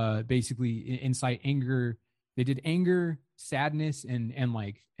to basically incite anger. They did anger, sadness, and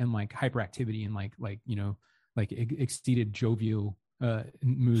hyperactivity, and like you know, like exceeded jovial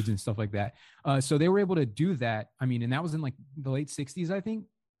moods and stuff like that. So they were able to do that. I mean, and that was in like the late 60s, I think.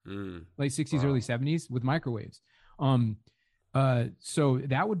 Late 60s, early 70s with microwaves. So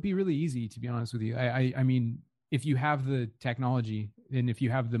that would be really easy, to be honest with you. I mean, if you have the technology and if you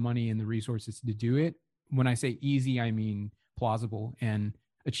have the money and the resources to do it, when I say easy, I mean plausible and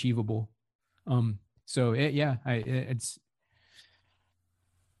achievable. So it's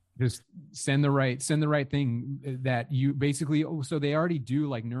just send the right thing that you basically, so they already do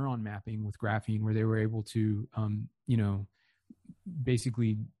like neuron mapping with graphene, where they were able to, you know,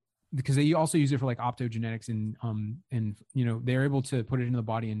 basically, because they also use it for like optogenetics and, you know, they're able to put it into the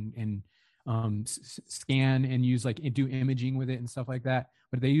body and scan and use like do imaging with it and stuff like that.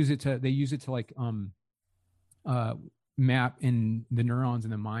 But they use it to like, map in the neurons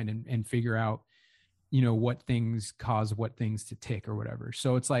in the mind and figure out, you know, what things cause what things to tick or whatever.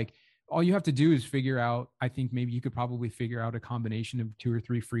 So it's like, all you have to do is figure out, I think maybe you could probably figure out a combination of 2 or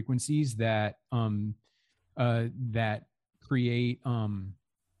 3 frequencies that create,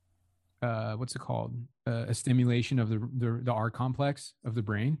 what's it called? A stimulation of the R complex of the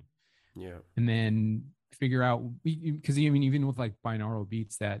brain. Yeah. And then figure out, because I mean, even with like binaural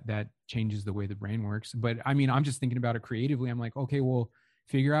beats, that changes the way the brain works. But I mean, I'm just thinking about it creatively. I'm like, okay, well,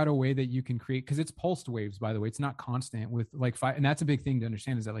 figure out a way that you can create, because it's pulsed waves, by the way. It's not constant with like and that's a big thing to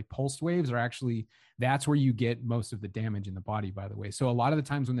understand, is that like pulsed waves are actually, that's where you get most of the damage in the body, by the way. So a lot of the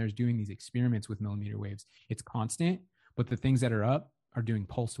times when there's doing these experiments with millimeter waves, it's constant, but the things that are up are doing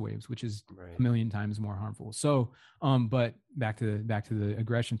pulse waves, which is a million times more harmful. So, but back to the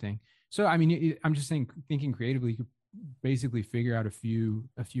aggression thing. So, I mean, I'm just saying, thinking creatively, you could basically figure out a few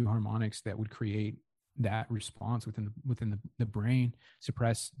harmonics that would create that response within the brain,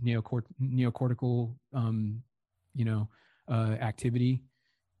 suppress neocortical, you know, activity,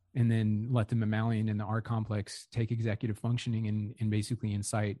 and then let the mammalian and the R complex take executive functioning and basically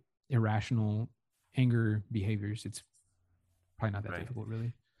incite irrational anger behaviors. It's probably not that difficult,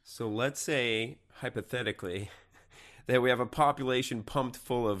 really. So let's say, hypothetically, that we have a population pumped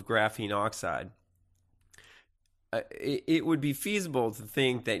full of graphene oxide. It would be feasible to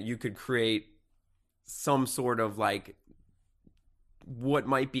think that you could create some sort of like what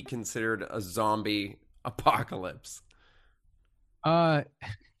might be considered a zombie apocalypse. I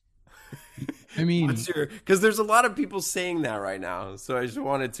mean, because there's a lot of people saying that right now, so I just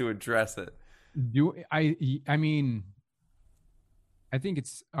wanted to address it. I mean, I think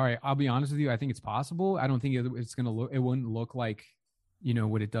it's all right. I'll be honest with you. I think it's possible. I don't think it's going to look, it wouldn't look like, you know,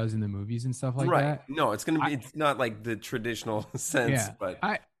 what it does in the movies and stuff like that. No, it's going to be, it's not like the traditional sense, but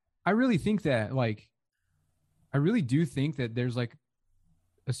I really think that, like, I really do think that there's like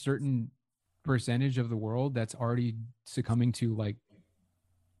a certain percentage of the world that's already succumbing to like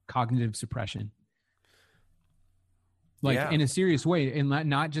cognitive suppression. Like in a serious way, and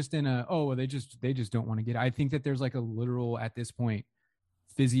not just in a, oh, well, they just don't want to get it. I think that there's like a literal, at this point,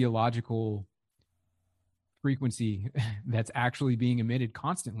 physiological frequency that's actually being emitted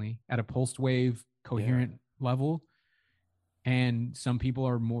constantly at a pulsed wave coherent level. And some people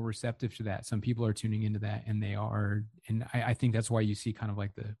are more receptive to that. Some people are tuning into that, and they are. And I think that's why you see kind of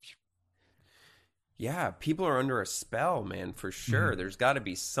like the, yeah, people are under a spell, man, for sure. There's got to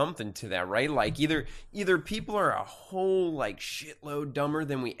be something to that, right? Like either people are a whole like shitload dumber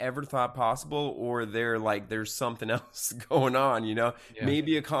than we ever thought possible, or they're like there's something else going on, you know? Yeah.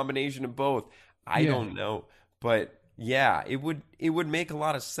 Maybe a combination of both. I don't know. But yeah, it would make a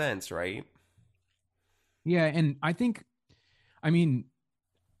lot of sense, right? Yeah, and I think, I mean,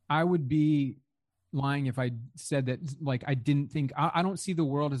 I would be lying if I said that, like, I didn't think, I don't see the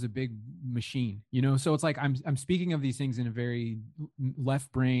world as a big machine, you know? So it's like, I'm speaking of these things in a very left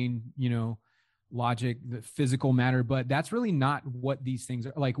brain, you know, logic, the physical matter, but that's really not what these things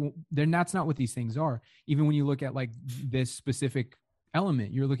are. Like, that's not what these things are. Even when you look at like this specific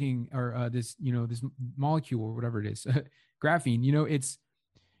element, you're looking, or this, you know, this molecule or whatever it is, graphene, you know,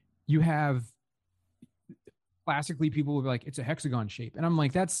 you have, classically people will be like, it's a hexagon shape. And I'm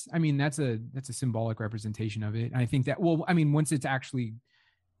like, that's a symbolic representation of it. And I think that, well, I mean, once it's actually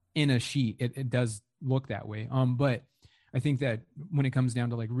in a sheet, it does look that way. But I think that when it comes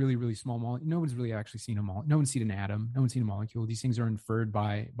down to like really, really small molecule, no one's really actually seen no one's seen an atom, no one's seen a molecule. These things are inferred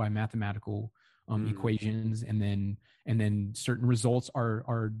by mathematical equations. And then certain results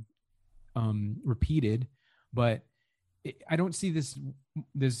are repeated, but I don't see this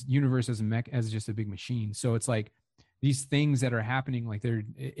universe as just a big machine. So it's like these things that are happening, like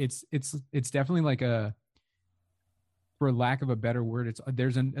it's definitely like for lack of a better word,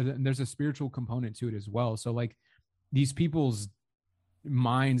 there's a spiritual component to it as well. So like these people's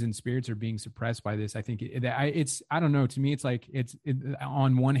minds and spirits are being suppressed by this. I think I don't know. To me, it's like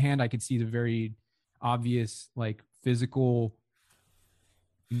on one hand, I could see the very obvious like physical,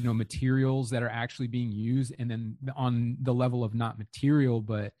 you know, materials that are actually being used, and then on the level of not material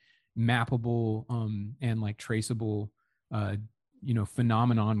but mappable and like traceable you know,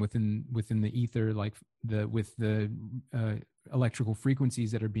 phenomenon within the ether, like with the electrical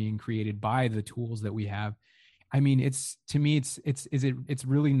frequencies that are being created by the tools that we have. I mean, it's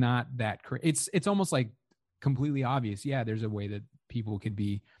really not that it's almost like completely obvious. Yeah, there's a way that people could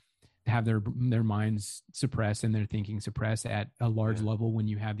have their minds suppressed and their thinking suppressed at a large level when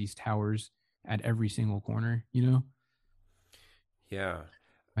you have these towers at every single corner, you know? Yeah.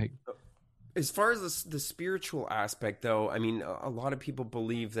 Like, as far as the spiritual aspect, though, I mean, a lot of people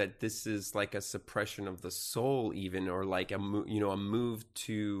believe that this is like a suppression of the soul, even, or like a move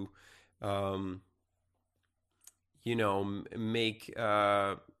to, you know, make,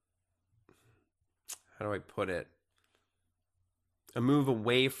 how do I put it? A move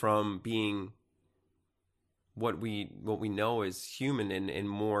away from being what we know as human and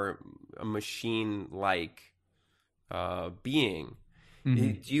more a machine-like being.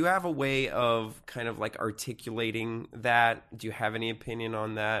 Mm-hmm. Do you have a way of kind of like articulating that? Do you have any opinion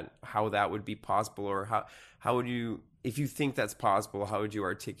on that? How that would be possible, or how would you, if you think that's possible, how would you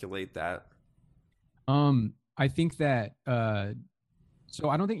articulate that? I think that so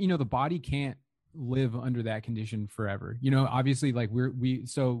I don't think, you know, the body can't live under that condition forever, you know, obviously, like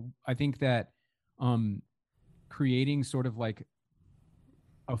so I think that creating sort of like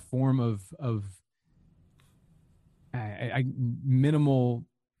a form of minimal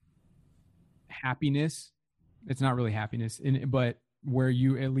happiness, it's not really happiness, but where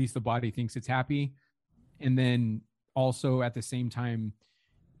you, at least the body thinks it's happy, and then also at the same time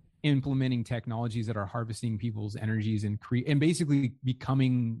implementing technologies that are harvesting people's energies and basically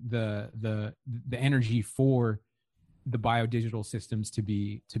becoming the energy for the biodigital systems to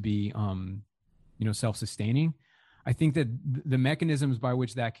be you know, self-sustaining. I think that the mechanisms by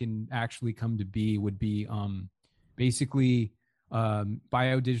which that can actually come to be would be basically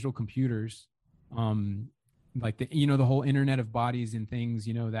biodigital computers, like the whole Internet of Bodies and things,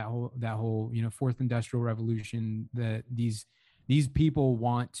 you know, that whole you know, fourth industrial revolution, that these people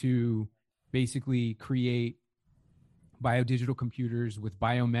want to basically create biodigital computers with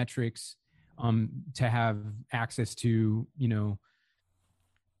biometrics to have access to, you know,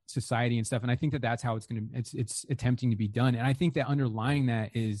 society and stuff. And I think that that's how it's attempting to be done. And I think that underlying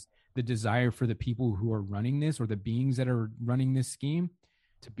that is the desire for the people who are running this, or the beings that are running this scheme,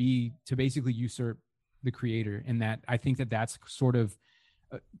 to basically usurp the creator. And that I think that that's sort of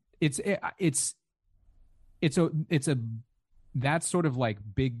that's sort of like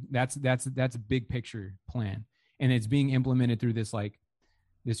big, that's big picture plan, and it's being implemented through this like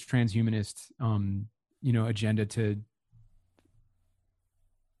transhumanist, agenda to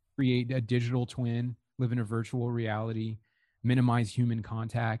create a digital twin, live in a virtual reality, minimize human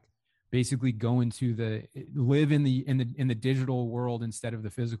contact, basically live in the digital world instead of the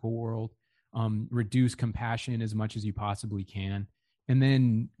physical world, reduce compassion as much as you possibly can, and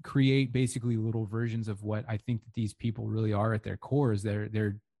then create basically little versions of what I think that these people really are at their core. Is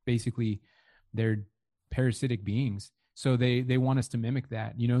they're basically parasitic beings. So they want us to mimic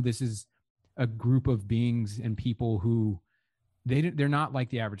that. This is a group of beings and people who they're not like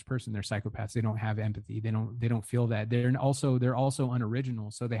the average person. They're psychopaths. They don't have empathy. They don't feel that. They're also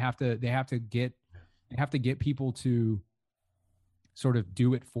unoriginal. So they have to get people to sort of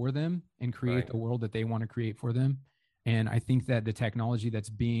do it for them and create the world that they want to create for them. And I think that the technology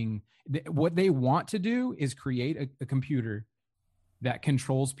what they want to do is create a computer that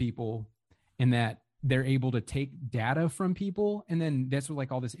controls people, and that they're able to take data from people. And then that's what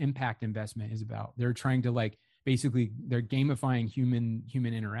like all this impact investment is about. They're trying to basically they're gamifying human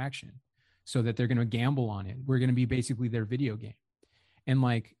interaction so that they're going to gamble on it. We're going to be basically their video game. And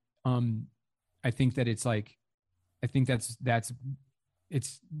I think that it's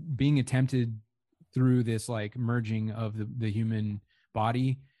being attempted through this like merging of the human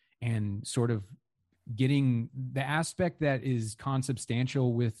body and sort of getting the aspect that is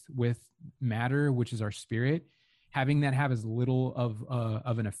consubstantial with matter, which is our spirit, having that have as little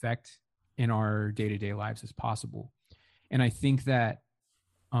of an effect in our day-to-day lives as possible. And I think that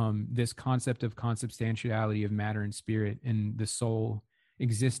this concept of consubstantiality of matter and spirit and the soul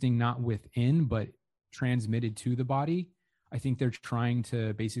existing not within but transmitted to the body, I think they're trying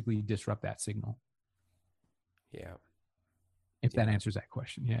to basically disrupt that signal. Yeah. If that answers that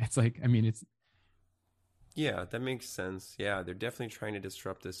question. Yeah. It's like, I mean, it's. Yeah, that makes sense. Yeah, they're definitely trying to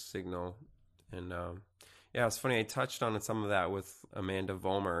disrupt this signal. And yeah, it's funny. I touched on some of that with Amanda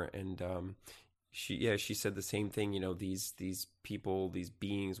Vollmer, and she said the same thing. These people, these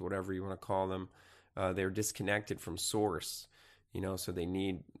beings, whatever you want to call them, they're disconnected from source. So they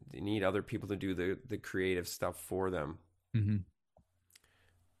need other people to do the creative stuff for them. Mm-hmm.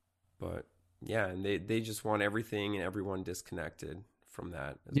 But yeah, and they just want everything and everyone disconnected from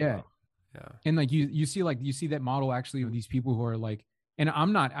that as well. Yeah. And you see that model actually with these people who are like, and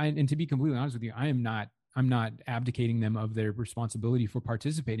and to be completely honest with you, I'm not abdicating them of their responsibility for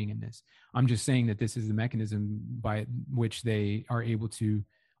participating in this. I'm just saying that this is the mechanism by which they are able to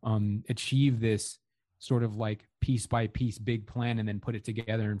achieve this sort of like piece by piece big plan and then put it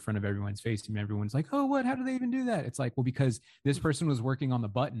together in front of everyone's face. And everyone's like, oh, what? How do they even do that? It's like, well, because this person was working on the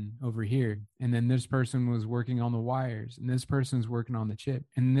button over here, and then this person was working on the wires, and this person's working on the chip,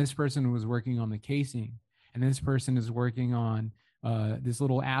 and this person was working on the casing, and this person is working on this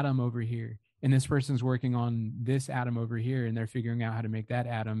little atom over here, and this person's working on this atom over here, and they're figuring out how to make that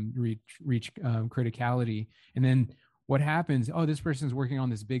atom reach criticality. And then what happens? Oh, this person's working on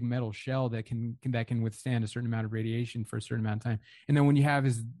this big metal shell that can withstand a certain amount of radiation for a certain amount of time. And then when you have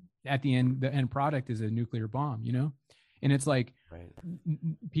at the end product is a nuclear bomb, and it's like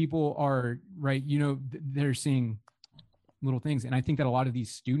people are they're seeing little things. And I think that a lot of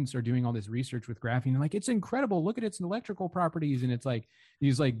these students are doing all this research with graphene. They're like, it's incredible. Look at its electrical properties. And it's like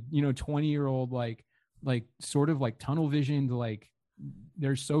these 20-year-old, like sort of like tunnel vision to like,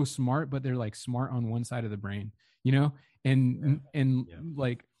 they're so smart, but they're like smart on one side of the brain. And then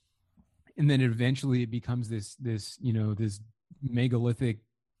eventually it becomes this megalithic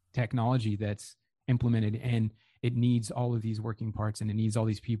technology that's implemented, and it needs all of these working parts, and it needs all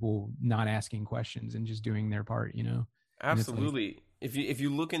these people not asking questions and just doing their part, Absolutely. If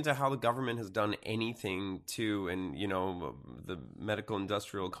you look into how the government has done anything to, and the medical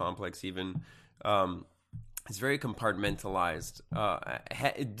industrial complex even, it's very compartmentalized.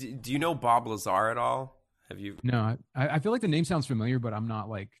 Do you know Bob Lazar at all? Have you? No, I feel like the name sounds familiar, but I'm not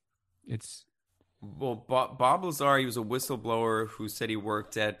like it's. Well, Bob Lazar, he was a whistleblower who said he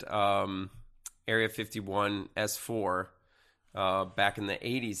worked at Area 51 S4 back in the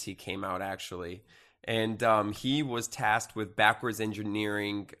 80s. He came out actually, and he was tasked with backwards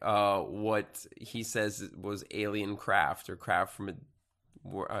engineering what he says was alien craft or craft from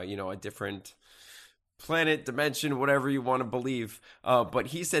a different planet, dimension, whatever you want to believe. But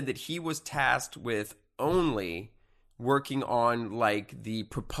he said that he was tasked with only working on like the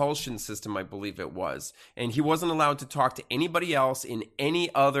propulsion system, I believe it was, and he wasn't allowed to talk to anybody else in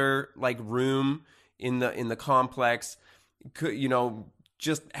any other like room in the complex.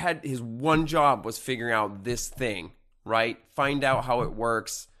 Just had his one job was figuring out this thing, right? Find out how it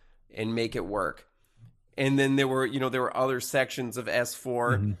works and make it work. And then there were other sections of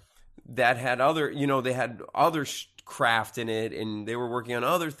S4 that had other, they had other craft in it, and they were working on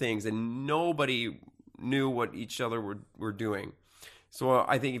other things, and nobody knew what each other were doing. So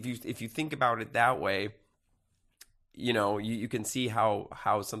I think if you think about it that way, you can see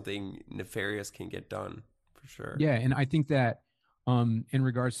how something nefarious can get done, for sure. Yeah, and I think that in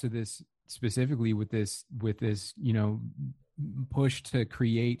regards to this specifically with this push to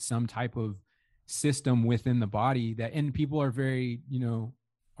create some type of system within the body that, and people are very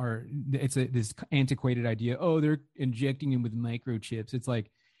it's this antiquated idea, oh, they're injecting him with microchips. It's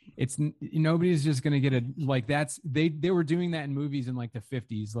like, nobody's just gonna get they were doing that in movies in like the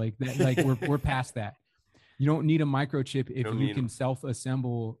 50s, like that, like we're past that. You don't need a microchip if you can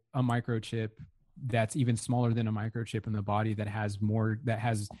self-assemble a microchip that's even smaller than a microchip in the body, that has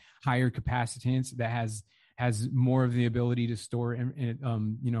higher capacitance, that has more of the ability to store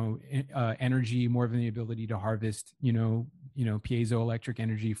energy, more of the ability to harvest piezoelectric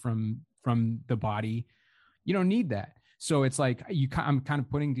energy from the body. You don't need that. So it's like I'm kind of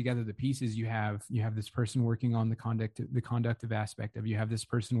putting together the pieces. You have this person working on the conductive aspect of it. You have this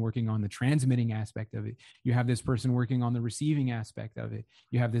person working on the transmitting aspect of it. You have this person working on the receiving aspect of it.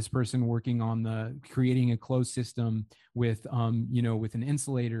 You have this person working on the creating a closed system with with an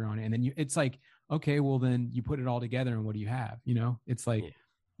insulator on it. And then it's like, okay, well then you put it all together, and what do you have? It's like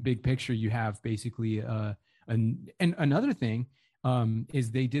big picture. You have basically and another thing is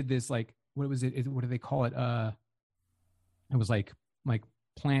they did this, like, what was it? What do they call it? It was like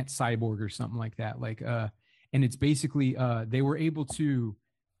plant cyborg or something like that. And it's basically they were able to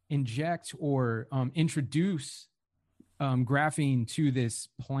inject or introduce graphene to this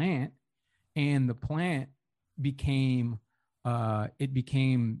plant, and the plant became a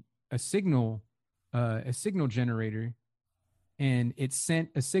signal generator, and it sent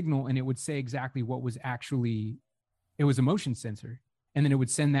a signal, and it would say exactly what was actually, it was a motion sensor. And then it would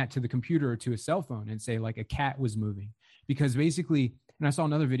send that to the computer or to a cell phone and say like a cat was moving. Because basically, and I saw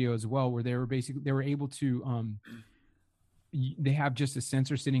another video as well where they were able to they have just a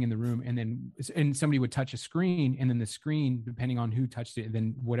sensor sitting in the room, and somebody would touch a screen, and then the screen, depending on who touched it,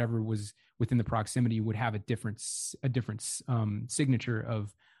 then whatever was within the proximity would have a different signature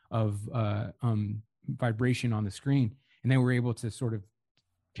of vibration on the screen, and they were able to sort of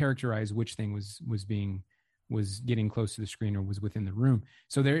characterize which thing was getting close to the screen or was within the room.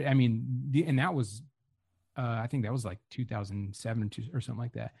 So there, I mean, and that was, I think that was like 2007 or something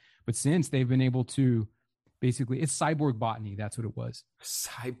like that. But since, they've been able to basically, it's cyborg botany. That's what it was.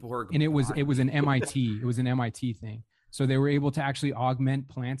 Cyborg. And it was an MIT thing. So they were able to actually augment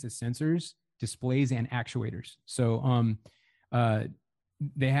plants as sensors, displays, and actuators. So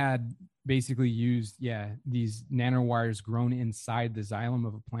they had basically used, these nanowires grown inside the xylem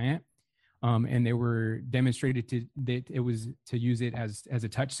of a plant. And they were demonstrated that it was to use it as a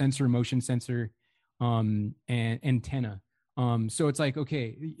touch sensor, motion sensor, and antenna. So it's like,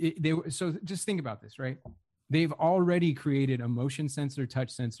 okay, so just think about this, right? They've already created a motion sensor, touch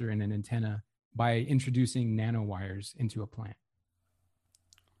sensor, and an antenna by introducing nanowires into a plant.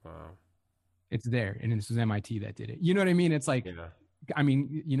 Wow. It's there. And this was MIT that did it. You know what I mean? It's like, I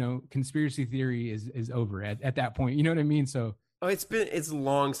mean, conspiracy theory is over at that point. You know what I mean? So, oh, it's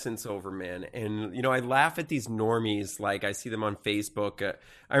long since over, man. And, I laugh at these normies. Like, I see them on Facebook.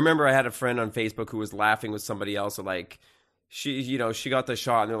 I remember I had a friend on Facebook who was laughing with somebody else. Like, she got the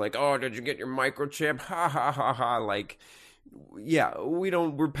shot, and they're like, oh, did you get your microchip? Ha, ha, ha, ha. Like, yeah,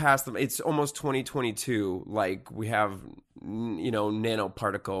 we're past them. It's almost 2022. Like, we have,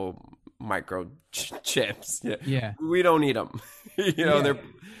 nanoparticle microchips. Yeah. We don't need them.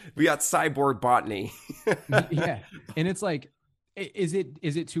 We got cyborg botany. Yeah. And it's like, is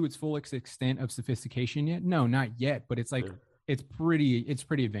it to its full extent of sophistication yet? No, not yet, but it's like, it's pretty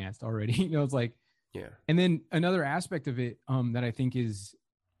advanced already. It's like, yeah. And then another aspect of it that I think is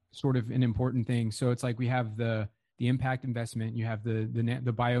sort of an important thing. So it's like, we have the impact investment, you have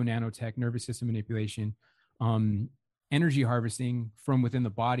the bio nanotech, nervous system manipulation, energy harvesting from within the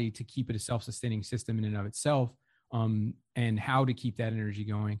body to keep it a self-sustaining system in and of itself. And how to keep that energy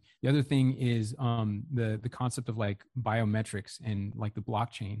going. The other thing is the concept of like biometrics and like the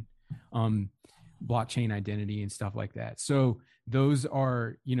blockchain identity and stuff like that. So those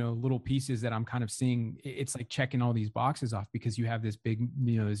are, little pieces that I'm kind of seeing. It's like checking all these boxes off, because you have this big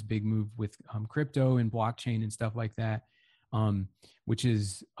move with crypto and blockchain and stuff like that, which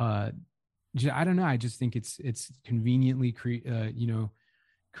is, I don't know. I just think it's conveniently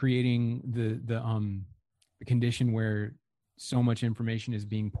creating the condition where so much information is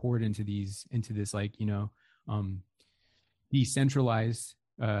being poured into this like decentralized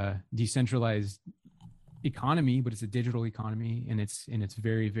economy, but it's a digital economy, and it's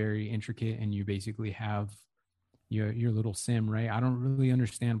very, very intricate, and you basically have your little sim, right? I don't really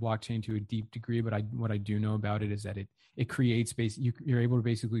understand blockchain to a deep degree, but what I do know about it is that it creates you're able to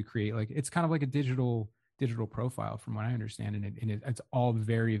basically create, like, it's kind of like a digital profile from what I understand, and it's all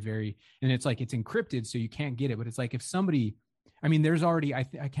very, very, and it's like it's encrypted so you can't get it, but it's like if somebody, I mean, there's already I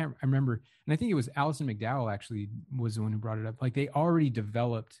remember, and I think it was Alison McDowell actually was the one who brought it up. Like they already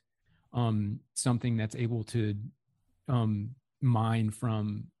developed something that's able to mine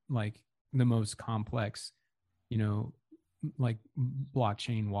from like the most complex, like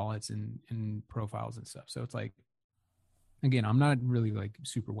blockchain wallets and profiles and stuff. So it's like, again, I'm not really like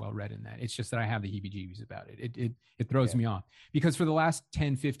super well read in that. It's just that I have the heebie-jeebies about it. It throws me off because for the last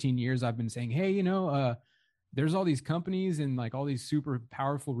 10, 15 years, I've been saying, hey, there's all these companies and like all these super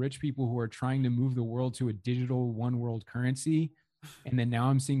powerful rich people who are trying to move the world to a digital one world currency. And then now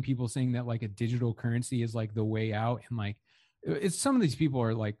I'm seeing people saying that like a digital currency is like the way out. And like, it's some of these people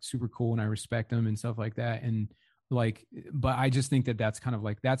are like super cool and I respect them and stuff like that. And like, but I just think that that's kind of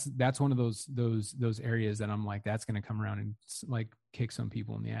like, that's one of those areas that I'm like, that's going to come around and like kick some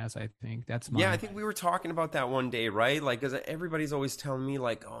people in the ass. I think that's I think we were talking about that one day, right? Like, cause everybody's always telling me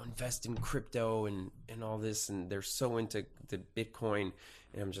like, oh, invest in crypto and all this. And they're so into the Bitcoin.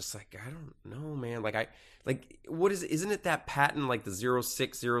 And I'm just like, I don't know, man. What isn't it that patent, like the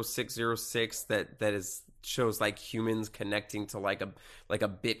 060606 that shows like humans connecting to like a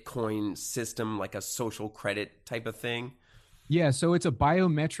Bitcoin system, like a social credit type of thing? Yeah. So it's a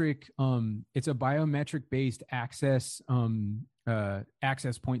biometric based access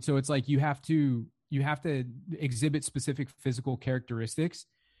point. So it's like you have to exhibit specific physical characteristics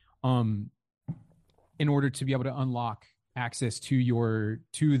in order to be able to unlock access to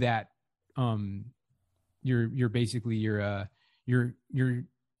that your basically your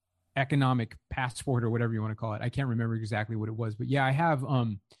economic passport or whatever you want to call it. I can't remember exactly what it was, but yeah, I have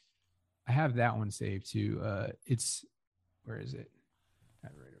that one saved too. It's, where is it? I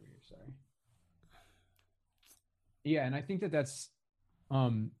have it right over here. Sorry. Yeah, and I think that's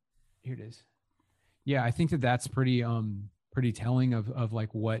here it is. Yeah, I think that's pretty telling of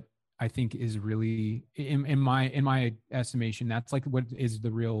like what I think is really in my estimation, that's like what is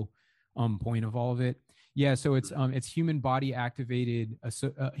the real point of all of it. Yeah, so it's human body activity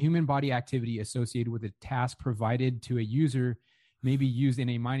associated with a task provided to a user may be used in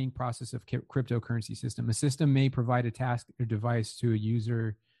a mining process of cryptocurrency system. A system may provide a task or device to a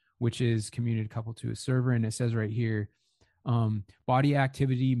user which is communicated coupled to a server, and it says right here, body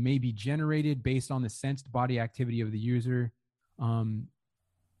activity may be generated based on the sensed body activity of the user.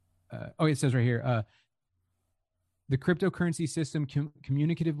 It says right here, the cryptocurrency system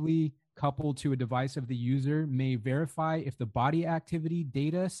communicatively coupled to a device of the user may verify if the body activity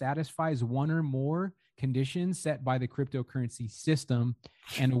data satisfies one or more conditions set by the cryptocurrency system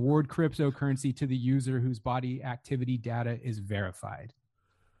and award cryptocurrency to the user whose body activity data is verified.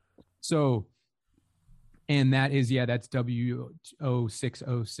 So, and that is, that's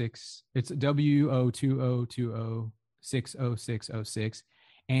W0606. It's W02020600606.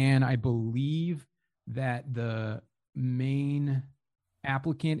 And I believe that the main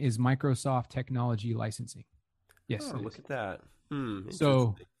applicant is Microsoft Technology Licensing. Yes. Oh, look at that.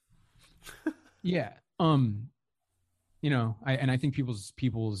 So, yeah. I think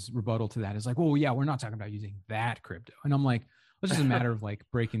people's rebuttal to that is like, well, yeah, we're not talking about using that crypto. And I'm like, it's just a matter of like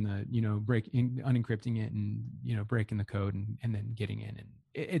breaking the, unencrypting it and, breaking the code and then getting in. And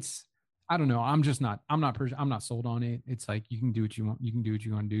it's, I don't know. I'm not sold on it. It's like, you can do what you want. You can do what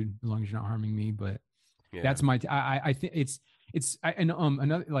you want to do as long as you're not harming me. But that's my, I think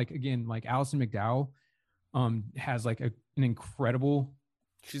another, like, again, like Alison McDowell has like an incredible,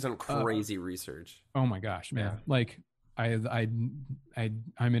 she's done crazy research. Oh my gosh, man. Yeah. Like I'm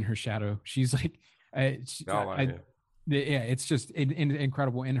in her shadow. She's like, it's just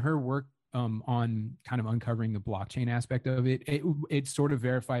incredible. And her work on kind of uncovering the blockchain aspect of it sort of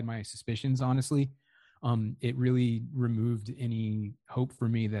verified my suspicions, honestly. It really removed any hope for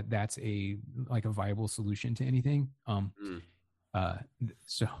me that that's a viable solution to anything.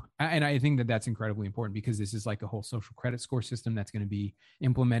 So, and I think that that's incredibly important because this is like a whole social credit score system that's going to be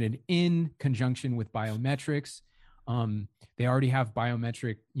implemented in conjunction with biometrics. They already have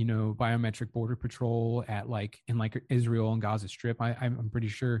biometric border patrol in Israel and Gaza Strip. I'm pretty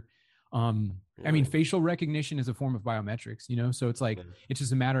sure. I mean, facial recognition is a form of biometrics, so it's like, it's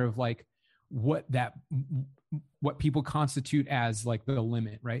just a matter of like what people constitute as like the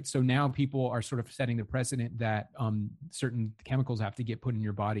limit, right? So now people are sort of setting the precedent that certain chemicals have to get put in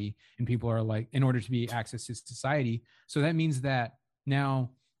your body, and people are like, in order to be access to society. So that means that now,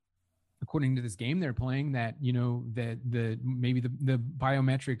 according to this game they're playing, that maybe the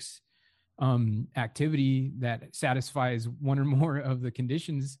biometrics activity that satisfies one or more of the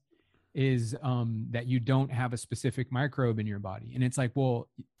conditions is that you don't have a specific microbe in your body. And it's like, well,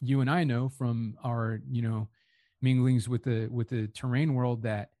 you and I know from our, minglings with the terrain world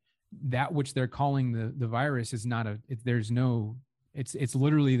that which they're calling the virus is not it's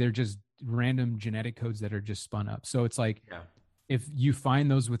literally, they're just random genetic codes that are just spun up. So it's like, if you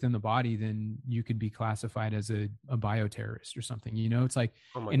find those within the body, then you could be classified as a bioterrorist or something, it's like,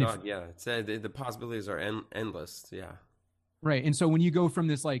 oh my God. It's the possibilities are endless. Yeah. Right. And so when you go from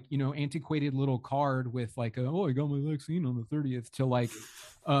this, like, antiquated little card with like, I got my vaccine on the 30th to like,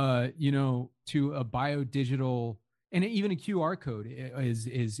 to a biodigital, and even a QR code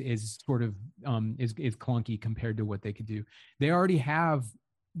is sort of, is clunky compared to what they could do. They already have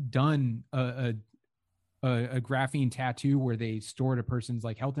done a graphene tattoo where they stored a person's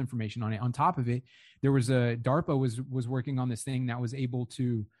like health information on it. On top of it, there was DARPA was working on this thing that was able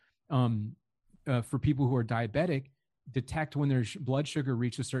to, for people who are diabetic, detect when their blood sugar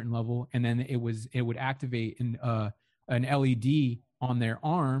reached a certain level, and then it would activate an LED on their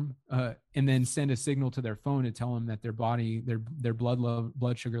arm, and then send a signal to their phone to tell them that their body, their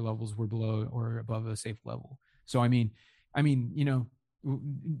blood sugar levels were below or above a safe level. So I mean,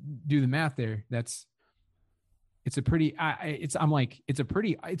 do the math there. It's a pretty,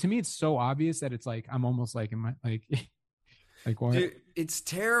 to me, it's so obvious that it's like, I'm almost like, am I like, like what? Dude, it's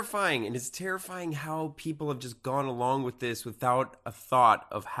terrifying. And it's terrifying how people have just gone along with this without a thought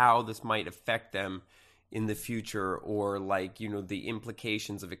of how this might affect them in the future, or like, the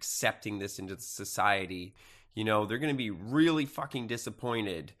implications of accepting this into society. They're going to be really fucking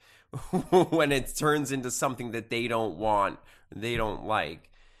disappointed when it turns into something that they don't want, they don't like.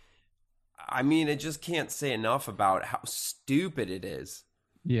 I mean, I just can't say enough about how stupid it is.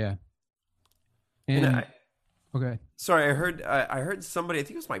 Yeah. Okay. Sorry, I heard somebody, I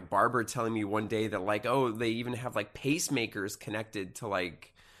think it was my barber, telling me one day that like, they even have like pacemakers connected to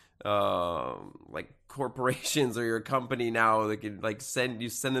like corporations or your company now. They can like send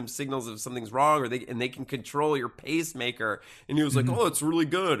them signals if something's wrong, or they can control your pacemaker. And he was like, "Oh, it's really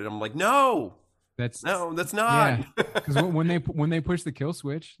good." And I'm like, "No, that's not." Yeah. Because when they push the kill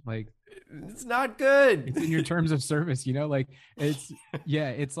switch, like, it's not good. It's in your terms of service, like it's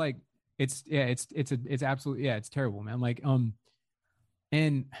absolutely, it's terrible, man. Like,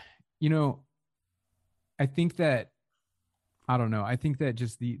 and I think that, I don't know. I think that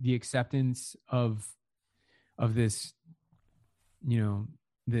just the acceptance of this,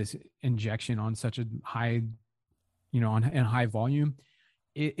 this injection on such a high, in high volume,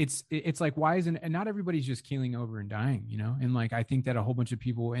 it's like, why isn't, and not everybody's just keeling over and dying, and like, I think that a whole bunch of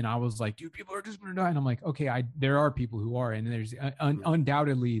people, and I was like, dude, people are just going to die. And I'm like, okay, there are people who are, and there's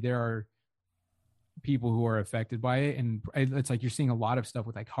undoubtedly there are people who are affected by it. And it's like, you're seeing a lot of stuff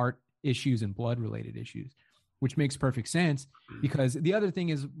with like heart issues and blood related issues, which makes perfect sense, because the other thing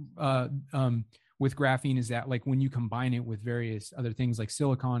is, with graphene is that like when you combine it with various other things like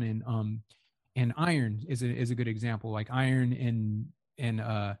silicon and iron is a good example. Like iron in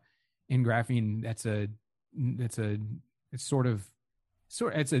graphene, it's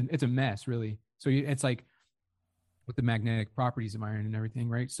a mess, really. So it's like with the magnetic properties of iron and everything,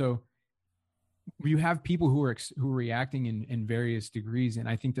 right? So you have people who are reacting in various degrees, and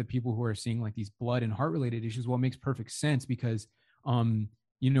I think that people who are seeing like these blood and heart related issues, well, it makes perfect sense, because when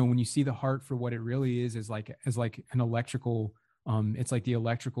you see the heart for what it really is like an electrical, it's like the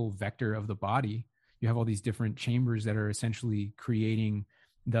electrical vector of the body. You have all these different chambers that are essentially creating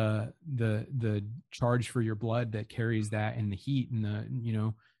the charge for your blood that carries that and the heat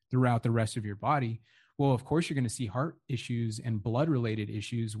and throughout the rest of your body. Well, of course, you're going to see heart issues and blood related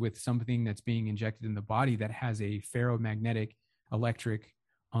issues with something that's being injected in the body that has a ferromagnetic electric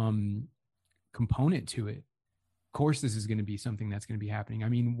component to it. Of course, this is going to be something that's going to be happening. I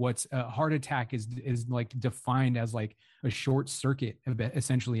mean, what's a heart attack is like defined as like a short circuit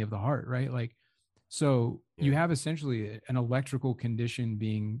essentially of the heart, right? Like, so you have essentially an electrical condition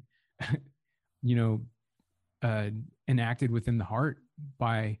being, enacted within the heart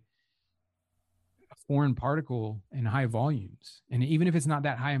by a foreign particle in high volumes. And even if it's not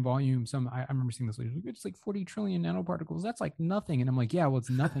that high in volume, I remember seeing this later, it's like 40 trillion nanoparticles. That's like nothing. And I'm like, yeah, well, it's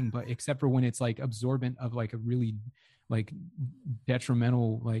nothing, but except for when it's like absorbent of like a really like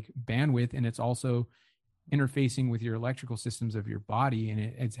detrimental like bandwidth. And it's also interfacing with your electrical systems of your body. And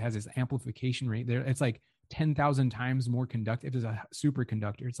it has this amplification rate there. It's like 10,000 times more conductive as a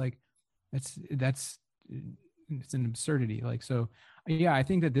superconductor. It's like, it's an absurdity. Like, so yeah, I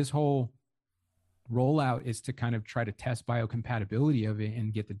think that this whole rollout is to kind of try to test biocompatibility of it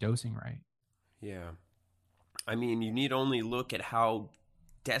and get the dosing right. Yeah. I mean, you need only look at how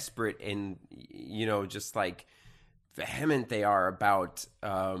desperate and, just like vehement they are about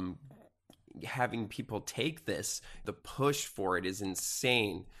having people take this. The push for it is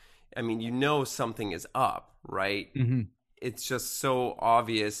insane. I mean, something is up, right? Mm-hmm. It's just so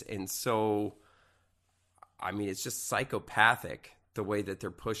obvious and so, I mean, it's just psychopathic the way that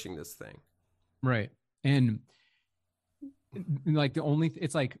they're pushing this thing. Right. And like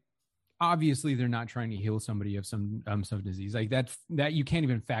it's like, obviously they're not trying to heal somebody of some disease like that you can't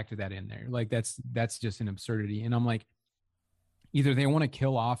even factor that in there. Like that's just an absurdity. And I'm like, either they want to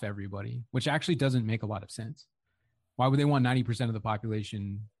kill off everybody, which actually doesn't make a lot of sense. Why would they want 90% of the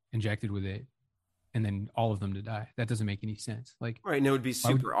population injected with it and then all of them to die? That doesn't make any sense. Like, right. And it would be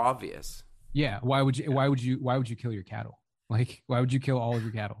super obvious. Yeah. Why would you kill your cattle? Like, why would you kill all of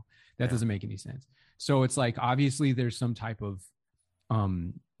your cattle? That doesn't make any sense. So it's like, obviously there's some type of,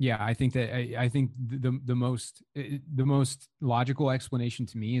 I think the most logical explanation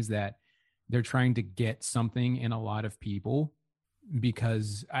to me is that they're trying to get something in a lot of people,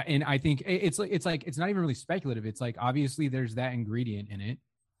 because, and I think it's not even really speculative. It's like, obviously there's that ingredient in it.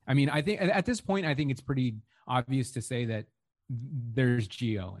 I mean, I think at this point, I think it's pretty obvious to say that there's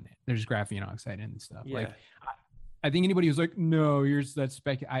GO in it. There's graphene oxide and stuff. Yeah. Like, I think anybody who's like, no, you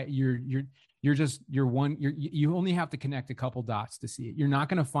only have to connect a couple dots to see it. You're not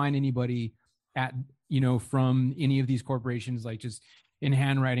going to find anybody from any of these corporations, like just in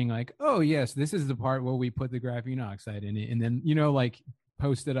handwriting, like, oh yes, this is the part where we put the graphene oxide in it. And then, like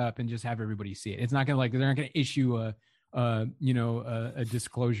post it up and just have everybody see it. It's not going to like, they're not going to issue a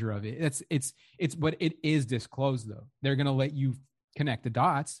disclosure of it. But it is disclosed though. They're going to let you connect the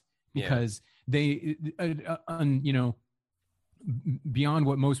dots because they, beyond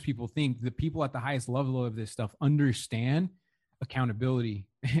what most people think, the people at the highest level of this stuff understand accountability,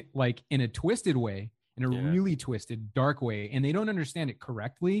 like in a twisted way, in a really twisted, dark way. And they don't understand it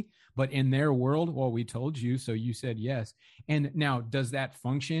correctly, but in their world, well, we told you, so you said yes. And now, does that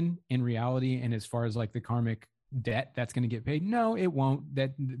function in reality? And as far as like the karmic debt that's going to get paid? No, it won't.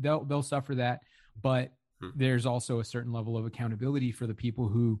 That they'll suffer that. But there's also a certain level of accountability for the people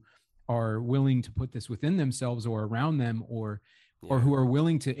who are willing to put this within themselves or around them, or who are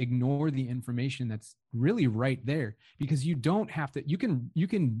willing to ignore the information that's really right there, because you don't have to, you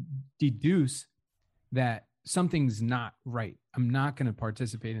can deduce that something's not right. I'm not going to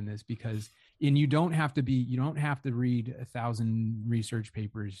participate in this and you don't have to read 1,000 research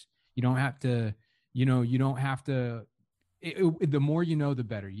papers. You don't have to, the more you know, the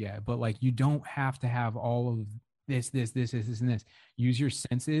better. Yeah. But like, you don't have to have all of this, and this. Use your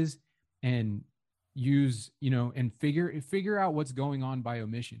senses and and figure out what's going on by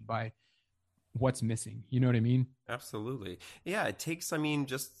omission, by what's missing. You know what I mean? Absolutely. Yeah. It takes,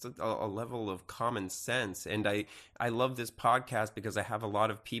 just a level of common sense. And I love this podcast because I have a lot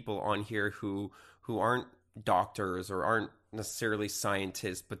of people on here who aren't doctors or aren't necessarily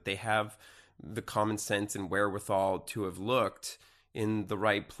scientists, but they have the common sense and wherewithal to have looked in the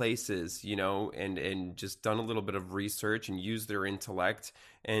right places, and just done a little bit of research and used their intellect.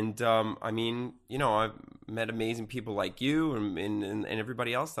 And I've met amazing people like you and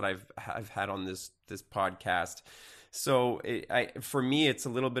everybody else that I've had on this podcast. So for me, it's a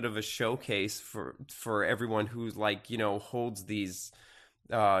little bit of a showcase for everyone who's like, holds these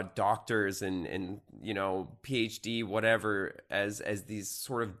doctors and PhD whatever as these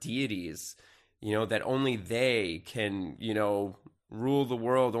sort of deities, that only they can rule the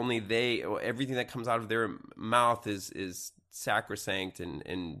world. Only everything that comes out of their mouth is sacrosanct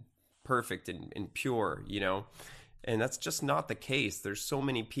and perfect and pure, and that's just not the case. There's so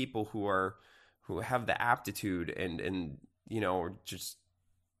many people who have the aptitude and or just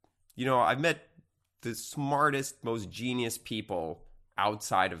I've met the smartest, most genius people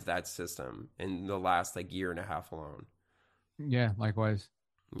outside of that system in the last like year and a half alone. Yeah, likewise.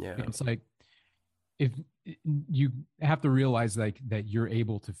 Yeah, it's like, if you have to realize like that you're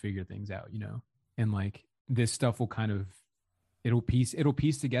able to figure things out, and like this stuff will kind of, it'll piece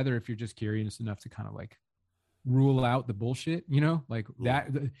together if you're just curious enough to kind of like rule out the bullshit,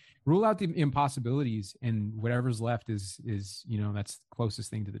 rule out the impossibilities, and whatever's left is that's the closest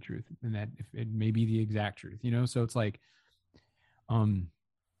thing to the truth, and that if it may be the exact truth, so it's like,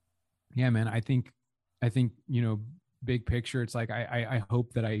 yeah, man, I think big picture, it's like I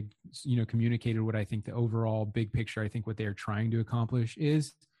hope that I communicated what I think the overall big picture, I think what they're trying to accomplish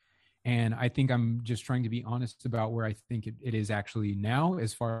is. And I think I'm just trying to be honest about where I think it is actually now,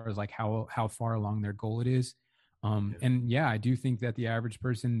 as far as like how far along their goal it is. And yeah, I do think that the average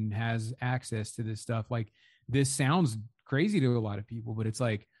person has access to this stuff. Like, this sounds crazy to a lot of people, but it's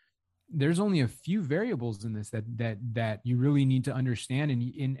like, there's only a few variables in this that you really need to understand.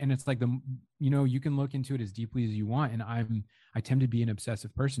 And it's like you can look into it as deeply as you want. And I tend to be an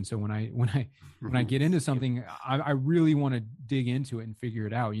obsessive person. So when I get into something, I really want to dig into it and figure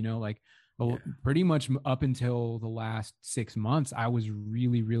it out, like pretty much up until the last 6 months, I was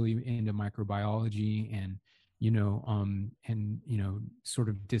really, really into microbiology and, sort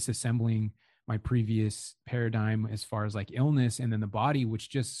of disassembling my previous paradigm as far as like illness and then the body, which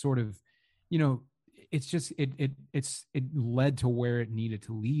just sort of, it's just, it led to where it needed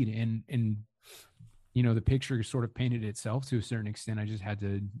to lead. And, the picture sort of painted itself to a certain extent. I just had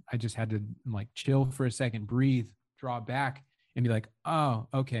to like chill for a second, breathe, draw back and be like, oh,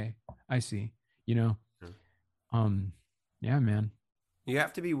 okay, I see, yeah, man. You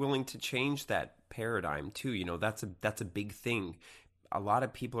have to be willing to change that paradigm too. That's a big thing. A lot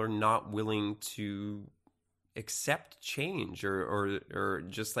of people are not willing to accept change or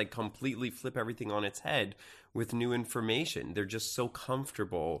just like completely flip everything on its head with new information. They're just so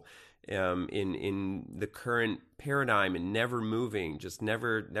comfortable in the current paradigm and never moving, just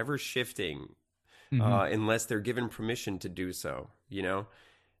never shifting, unless they're given permission to do so,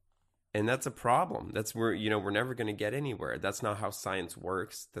 and that's a problem. That's where, we're never going to get anywhere. That's not how science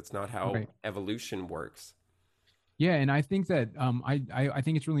works. That's not how evolution works. Yeah. And I think that, I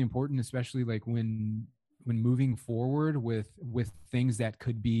think it's really important, especially like when moving forward with things that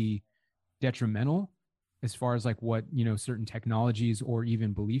could be detrimental as far as like what, certain technologies or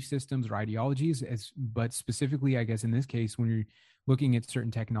even belief systems or ideologies, but specifically, I guess in this case, when you're looking at certain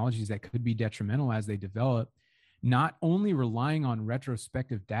technologies that could be detrimental as they develop, not only relying on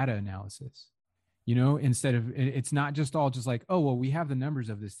retrospective data analysis, instead of, it's not just all just like, oh, well, we have the numbers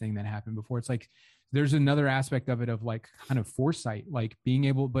of this thing that happened before. It's like, there's another aspect of it of like kind of foresight, like being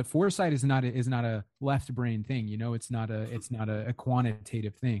able, but foresight is not a left brain thing, it's not a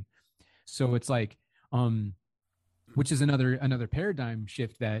quantitative thing. So it's like, which is another paradigm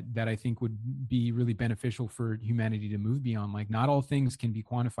shift that I think would be really beneficial for humanity to move beyond. Like not all things can be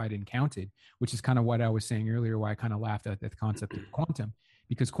quantified and counted, which is kind of what I was saying earlier, why I kind of laughed at the concept of quantum,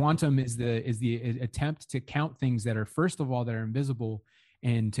 because quantum is the attempt to count things that are, first of all, that are invisible,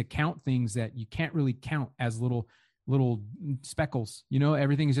 and to count things that you can't really count as little speckles,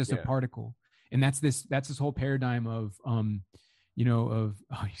 everything is just a particle. And that's this whole paradigm of,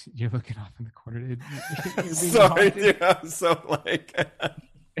 you're looking off in the corner. Sorry, dude, I'm so like.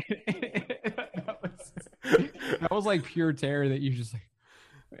 that was like pure terror that you just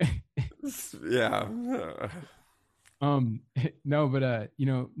like. Yeah. No, but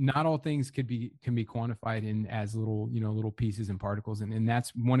not all things can be quantified in as little pieces and particles, and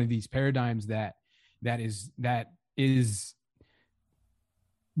that's one of these paradigms that is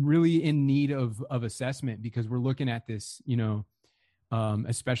really in need of assessment, because we're looking at this,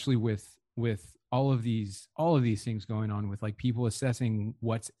 especially with all of these things going on, with like people assessing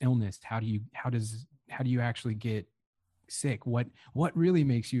what's illness, how do you actually get sick, what really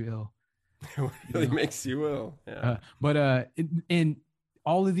makes you ill. It really makes you ill. Yeah. And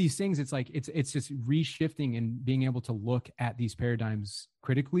all of these things, it's like it's just reshifting and being able to look at these paradigms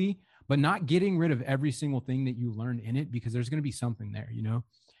critically, but not getting rid of every single thing that you learn in it, because there's going to be something there,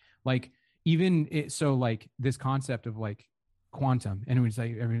 like even it. So like this concept of like quantum, and it was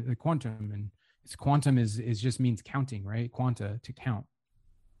like the quantum, and it's quantum is just means counting, right? Quanta, to count.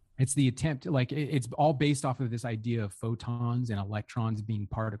 It's the attempt, like it's all based off of this idea of photons and electrons being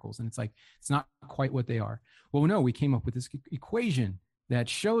particles. And it's like, it's not quite what they are. Well, no, we came up with this equation that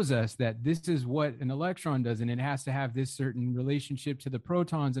shows us that this is what an electron does, and it has to have this certain relationship to the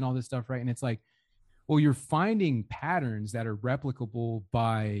protons and all this stuff, right? And it's like, well, you're finding patterns that are replicable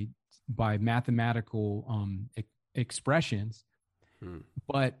by mathematical expressions,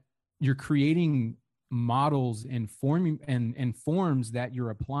 but you're creating models and forms that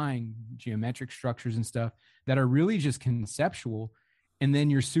you're applying, geometric structures and stuff that are really just conceptual, and then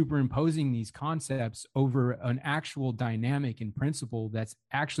you're superimposing these concepts over an actual dynamic and principle that's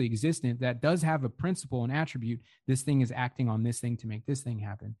actually existent, that does have a principle and attribute. This thing is acting on this thing to make this thing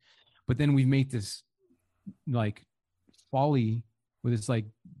happen. But then we've made this like folly with this like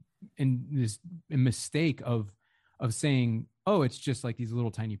in this mistake of saying, oh, it's just like these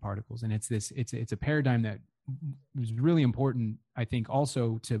little tiny particles. And it's a paradigm that is really important, I think,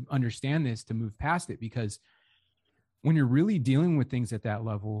 also to understand this, to move past it, because when you're really dealing with things at that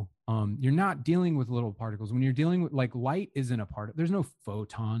level, you're not dealing with little particles. When you're dealing with like light isn't a part, there's no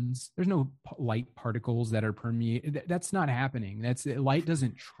photons, there's no light particles that are permeate. That's not happening. Light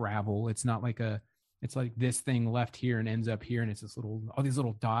doesn't travel. It's not like it's like this thing left here and ends up here, and it's all these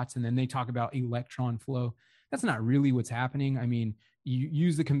little dots. And then they talk about electron flow. That's not really what's happening. I mean, you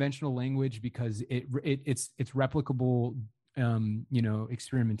use the conventional language because it's replicable,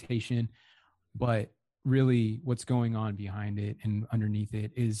 experimentation, but really what's going on behind it and underneath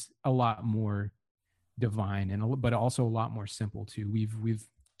it is a lot more divine but also a lot more simple too. We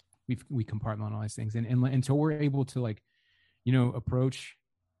compartmentalize things, and until we're able to approach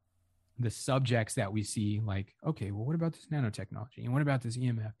the subjects that we see, like, okay, well, what about this nanotechnology and what about this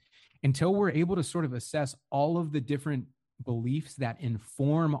EMF, until we're able to sort of assess all of the different beliefs that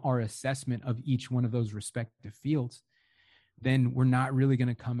inform our assessment of each one of those respective fields, then we're not really going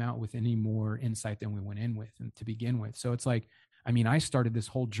to come out with any more insight than we went in with and to begin with. So it's like, I mean, I started this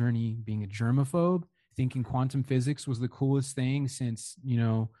whole journey being a germaphobe, thinking quantum physics was the coolest thing since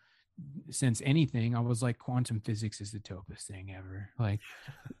anything. I was like, quantum physics is the dopest thing ever. Like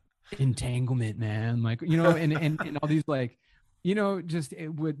entanglement, man. Like, and all these, like, just it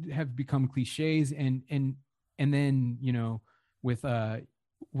would have become cliches. And then, with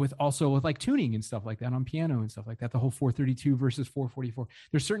like tuning and stuff like that on piano and stuff like that, the whole 432 versus 444,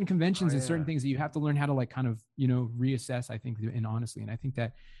 there's certain conventions and certain things that you have to learn how to like kind of, reassess, I think, and honestly. And I think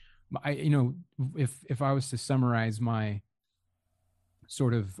that if I was to summarize my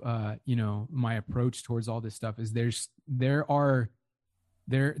sort of, my approach towards all this stuff, is there's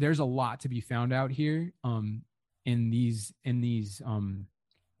a lot to be found out here, in these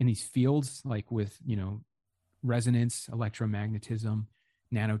fields, like with, resonance, electromagnetism,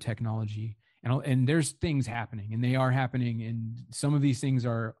 nanotechnology, and there's things happening, and they are happening, and some of these things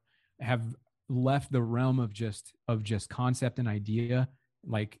have left the realm of just concept and idea,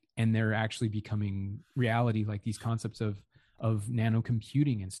 like, and they're actually becoming reality, like these concepts of nano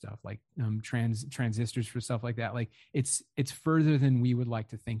computing and stuff, like transistors for stuff like that. Like it's further than we would like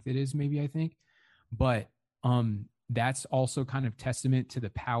to think that is, maybe, I think, but that's also kind of testament to the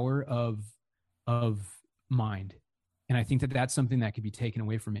power of mind. And I think that that's something that could be taken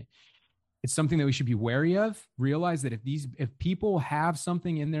away from it. It's something that we should be wary of. Realize that if people have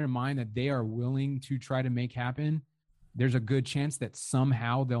something in their mind that they are willing to try to make happen, there's a good chance that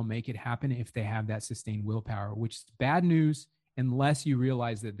somehow they'll make it happen if they have that sustained willpower, which is bad news unless you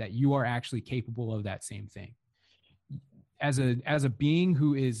realize that you are actually capable of that same thing. As a being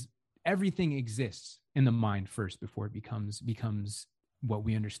who is, everything exists in the mind first before it becomes what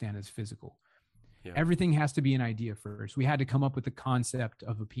we understand as physical. Yeah. Everything has to be an idea first. We had to come up with the concept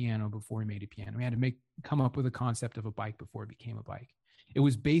of a piano before we made a piano. We had to come up with a concept of a bike before it became a bike. It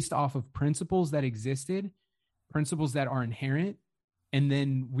was based off of principles that existed, principles that are inherent, and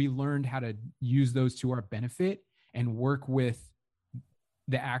then we learned how to use those to our benefit and work with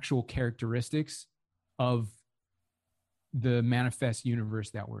the actual characteristics of the manifest universe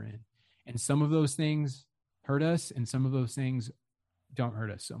that we're in. And some of those things hurt us, and some of those things don't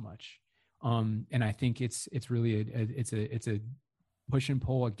hurt us so much. And I think it's really a push and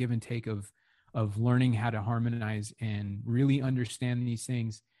pull, a give and take of learning how to harmonize and really understand these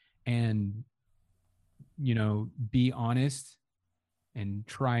things, and be honest and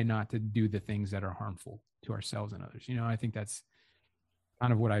try not to do the things that are harmful to ourselves and others. I think that's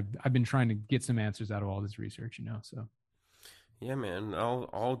kind of what I've been trying to get some answers out of all this research. So. Yeah, man,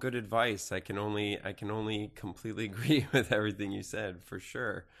 all good advice. I can only completely agree with everything you said, for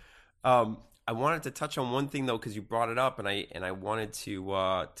sure. I wanted to touch on one thing though, because you brought it up, and I wanted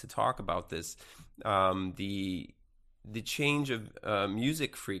to talk about this. The change of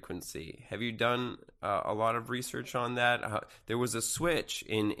music frequency. Have you done a lot of research on that? There was a switch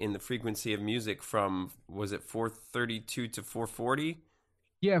in the frequency of music from, was it 432 to 440?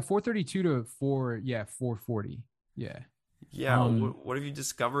 Yeah, 432 to 440. Yeah. Yeah, what have you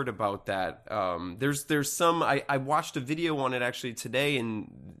discovered about that? There's some. I watched a video on it actually today, and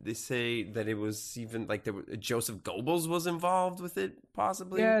they say that it was even like Joseph Goebbels was involved with it,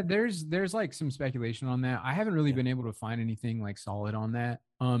 possibly. Yeah, there's like some speculation on that. I haven't really been able to find anything like solid on that.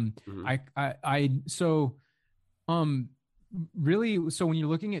 Really, so when you're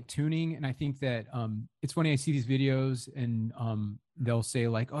looking at tuning, and I think that it's funny, I see these videos and they'll say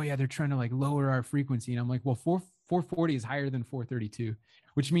like, oh yeah, they're trying to like lower our frequency, and I'm like, well, 440 is higher than 432,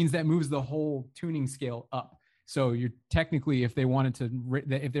 which means that moves the whole tuning scale up. So you're technically, if they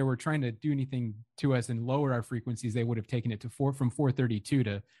were trying to do anything to us and lower our frequencies, they would have taken it to from 432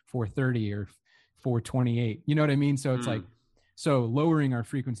 to 430 or 428. You know what I mean? So it's like, so lowering our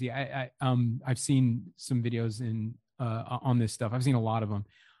frequency. I've seen some videos on this stuff. I've seen a lot of them.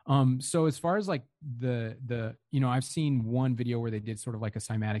 So as far as like I've seen one video where they did sort of like a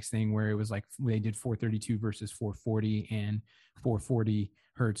cymatics thing where it was like they did 432 versus 440, and 440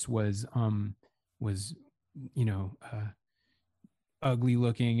 hertz was ugly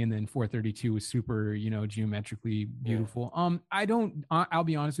looking, and then 432 was super, geometrically beautiful. I'll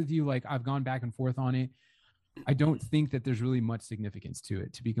be honest with you, like I've gone back and forth on it. I don't think that there's really much significance to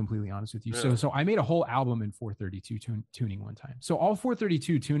it, to be completely honest with you. Really? So I made a whole album in 432 tuning one time. So all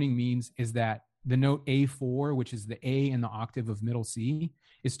 432 tuning means is that the note A4, which is the A in the octave of middle C,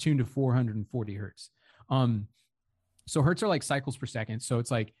 is tuned to 440 hertz. So hertz are like cycles per second. So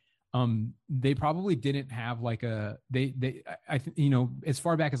it's like, they probably didn't have like as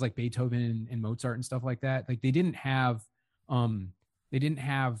far back as like Beethoven and Mozart and stuff like that, like they didn't have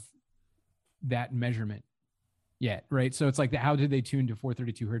that measurement yet, right? So it's like, how did they tune to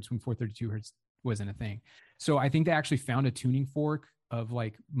 432 hertz when 432 hertz wasn't a thing? So I think they actually found a tuning fork of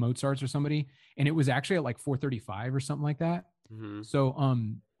like Mozart's or somebody, and it was actually at like 435 or something like that. Mm-hmm. So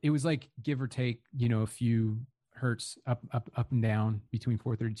it was like give or take, a few hertz up and down between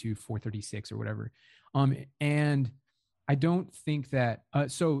 432, 436 or whatever. And I don't think that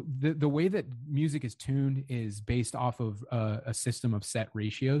so the way that music is tuned is based off of a system of set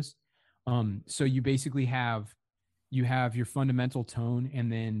ratios. So you basically have your fundamental tone, and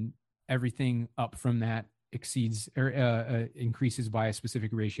then everything up from that exceeds or increases by a specific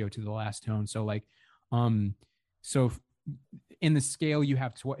ratio to the last tone. So like so in the scale you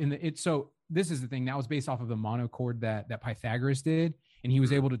have so this is the thing that was based off of the monochord that Pythagoras did, and he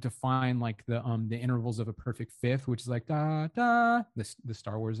was able to define like the intervals of a perfect fifth, which is like da da, the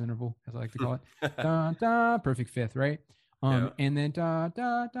Star Wars interval, as I like to call it, da da, perfect fifth, right? And then da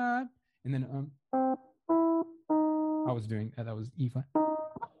da da, and then I was doing that was E flat.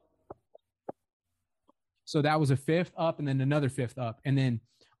 So that was a fifth up, and then another fifth up, and then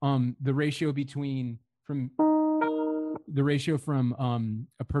the ratio from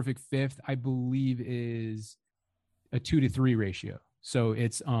a perfect fifth, I believe, is a 2 to 3 ratio. So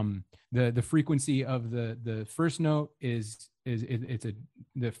it's the frequency of the first note the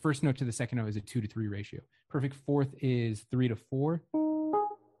first note to the second note is a 2 to 3 ratio. Perfect fourth is 3 to 4.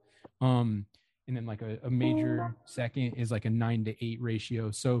 And then like a major second is like a 9 to 8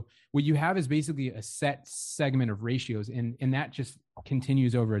 ratio. So what you have is basically a set segment of ratios, and that just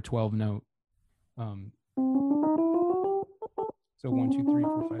continues over a 12 note. So 1, 2, 3,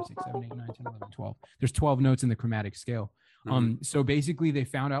 4, 5, 6, 7, 8, 9, 10, 11, 12. There's 12 notes in the chromatic scale. So basically they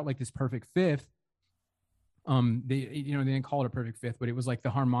found out like this perfect fifth. They didn't call it a perfect fifth, but it was like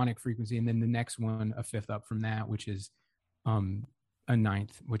the harmonic frequency, and then the next one a fifth up from that, which is a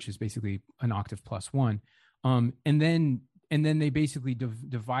ninth, which is basically an octave plus 1. And then they basically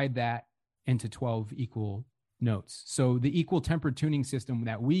divide that into 12 equal notes. So the equal tempered tuning system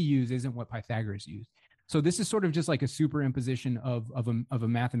that we use isn't what Pythagoras used. So this is sort of just like a superimposition of a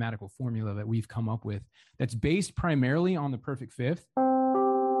mathematical formula that we've come up with that's based primarily on the perfect fifth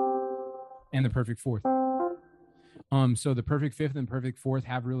and the perfect fourth. So the perfect fifth and perfect fourth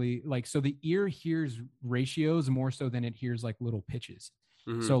have really like, so the ear hears ratios more so than it hears like little pitches.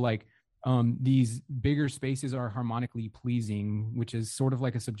 Mm-hmm. So like these bigger spaces are harmonically pleasing, which is sort of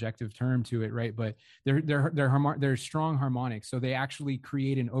like a subjective term to it, right? But they're strong harmonics. So they actually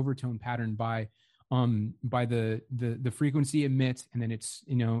create an overtone pattern by the frequency emits, and then it's,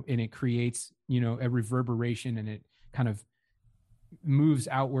 and it creates, a reverberation, and it kind of moves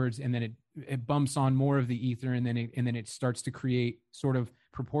outwards, and then it bumps on more of the ether, and then it starts to create sort of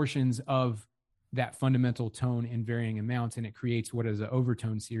proportions of that fundamental tone in varying amounts, and it creates what is an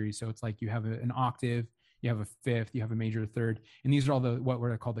overtone series. So it's like you have an octave, you have a fifth, you have a major third, and these are all what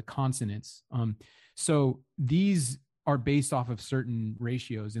are called the consonants. So these are based off of certain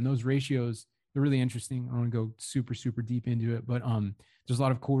ratios, and those ratios, they're really interesting. I don't want to go super, super deep into it, but there's a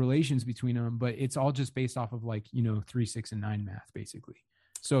lot of correlations between them, but it's all just based off of like, 3, 6, and 9 math, basically.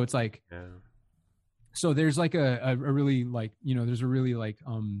 So it's like, so there's like a really like, there's a really like,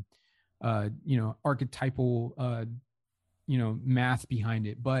 archetypal, math behind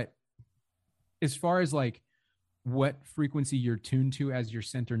it. But as far as like what frequency you're tuned to as your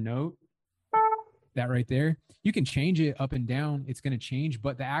center note, that right there, you can change it up and down. It's going to change,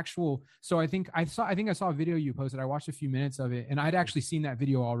 but the actual, so I think I saw a video you posted. I watched a few minutes of it, and I'd actually seen that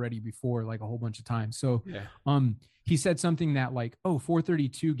video already before, like a whole bunch of times. So, he said something that like,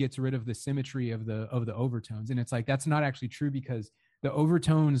 432 gets rid of the symmetry of the overtones. And it's like, that's not actually true, because the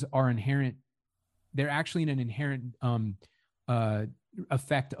overtones are inherent. They're actually an inherent,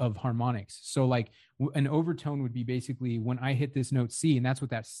 effect of harmonics. So like an overtone would be basically when I hit this note C, and that's what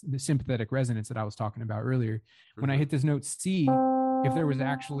the sympathetic resonance that I was talking about earlier. Mm-hmm. When I hit this note C, if there was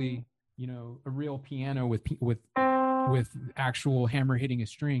actually, a real piano with actual hammer hitting a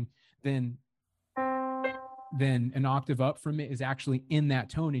string, then an octave up from it is actually in that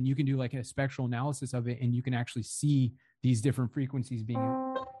tone, and you can do like a spectral analysis of it, and you can actually see these different frequencies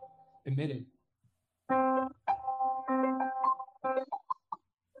being emitted.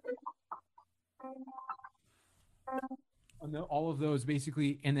 All of those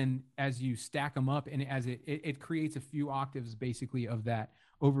basically, and then as you stack them up, and as it creates a few octaves basically of that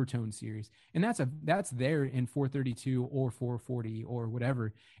overtone series, and that's there in 432 or 440 or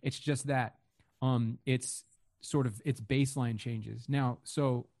whatever. It's just that it's sort of its baseline changes now.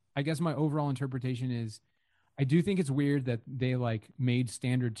 So I guess my overall interpretation is I do think it's weird that they like made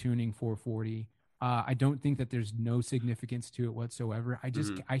standard tuning 440. I don't think that there's no significance to it whatsoever.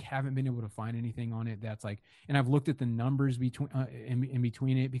 I haven't been able to find anything on it that's like, and I've looked at the numbers between in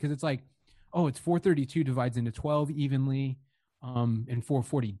between it, because it's like, oh, it's 432 divides into 12 evenly, and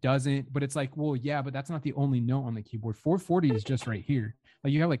 440 doesn't. But it's like, well, yeah, but that's not the only note on the keyboard. 440 is just right here.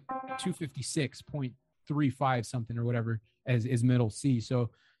 Like you have like 256.35 something or whatever as is middle C. So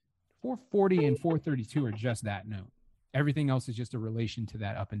 440 and 432 are just that note. Everything else is just a relation to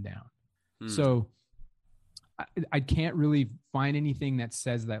that up and down. So I can't really find anything that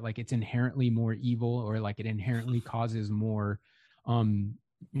says that like it's inherently more evil or like it inherently causes more,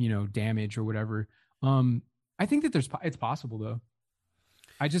 damage or whatever. I think that it's possible though.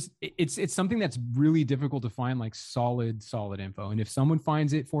 It's something that's really difficult to find like solid info. And if someone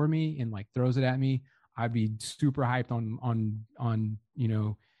finds it for me and like throws it at me, I'd be super hyped on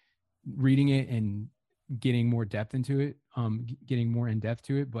reading it and getting more depth into it, getting more in depth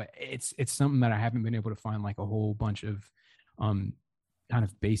to it. But it's something that I haven't been able to find like a whole bunch of kind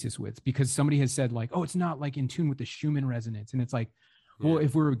of basis with, because somebody has said like, oh, it's not like in tune with the Schumann resonance. And it's like, well,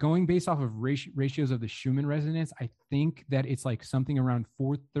 if we're going based off of ratios of the Schumann resonance, I think that it's like something around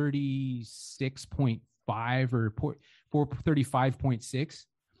 436.5 or 435.6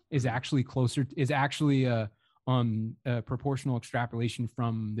 is actually a proportional extrapolation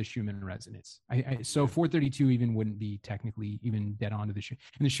from the Schumann resonance. So 432 even wouldn't be technically even dead on to the Schumann.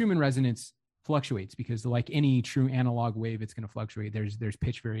 And the Schumann resonance fluctuates because like any true analog wave, it's going to fluctuate. There's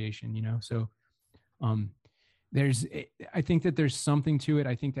pitch variation, So I think that there's something to it.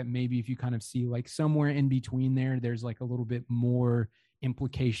 I think that maybe if you kind of see like somewhere in between there's like a little bit more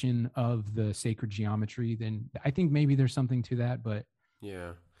implication of the sacred geometry, then I think maybe there's something to that. But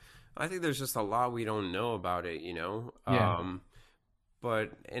yeah. I think there's just a lot we don't know about it, Yeah.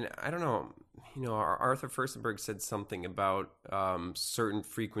 But, and I don't know, Arthur Furstenberg said something about certain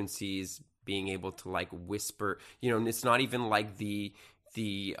frequencies being able to like whisper, and it's not even like the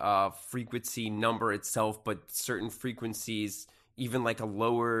frequency number itself, but certain frequencies, even like a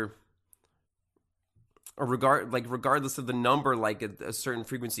lower, or regardless of the number, like a certain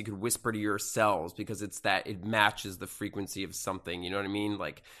frequency could whisper to your cells because it matches the frequency of something. You know what I mean?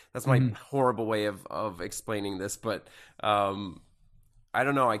 Like that's my horrible way of explaining this, but I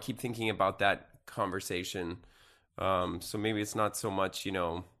don't know. I keep thinking about that conversation. So maybe it's not so much,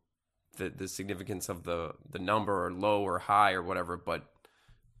 the significance of the number or low or high or whatever, but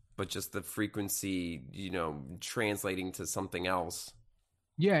just the frequency, translating to something else.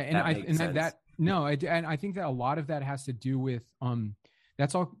 Yeah, and I think that a lot of that has to do with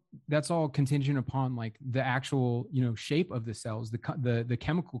that's all contingent upon like the actual shape of the cells, the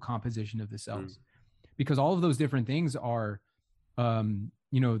chemical composition of the cells, because all of those different things are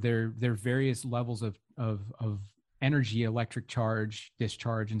they're various levels of energy, electric charge,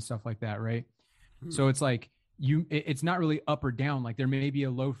 discharge, and stuff like that, right? So it's like it's not really up or down. Like there may be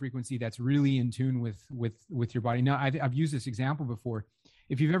a low frequency that's really in tune with your body. Now I've used this example before.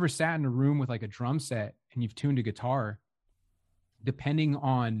 If you've ever sat in a room with like a drum set and you've tuned a guitar, depending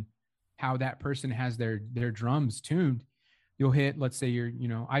on how that person has their drums tuned, you'll hit, let's say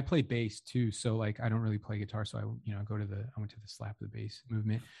I play bass too. So like, I don't really play guitar. So I went to the slap of the bass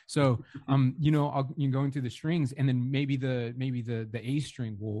movement. So, you're going through the strings, and then maybe the A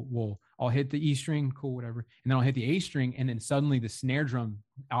string I'll hit the E string, cool, whatever. And then I'll hit the A string, and then suddenly the snare drum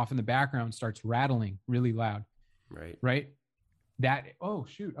off in the background starts rattling really loud. Right. That, oh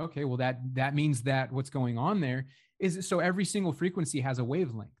shoot, okay, well that means that what's going on there is, so every single frequency has a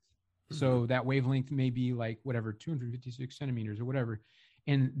wavelength. So that wavelength may be like whatever 256 centimeters or whatever,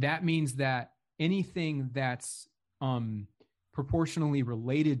 and that means that anything that's proportionally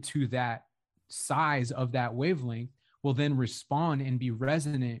related to that size of that wavelength will then respond and be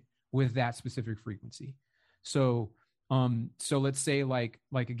resonant with that specific frequency. So let's say like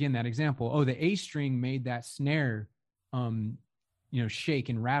again that example, oh, the A string made that snare shake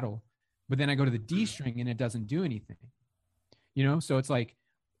and rattle, but then I go to the D string and it doesn't do anything, so it's like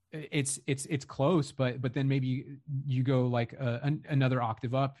it's close, but then maybe you go like another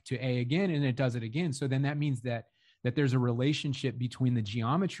octave up to A again and it does it again. So then that means that there's a relationship between the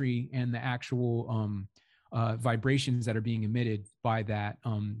geometry and the actual vibrations that are being emitted by that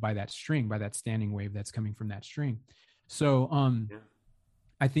string, by that standing wave that's coming from that string. So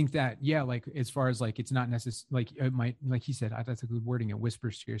I think that, yeah, like as far as like, it's not necessary, like it might, like he said, that's a good wording, it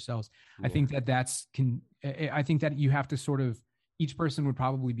whispers to your cells. I think I think that you have to sort of, each person would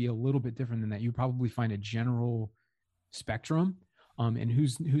probably be a little bit different than that. You probably find a general spectrum, and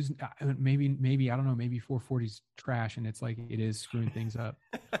who's maybe, I don't know, maybe 440's trash and it's like, it is screwing things up.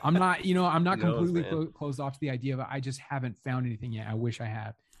 I'm not completely closed off to the idea of it. I just haven't found anything yet. I wish I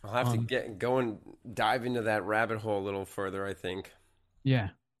had. I'll have to go and dive into that rabbit hole a little further, I think. Yeah.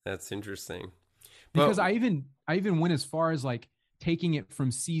 That's interesting. Because I even went as far as like taking it from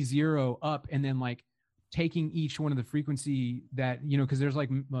C0 up and then like taking each one of the frequency that, because there's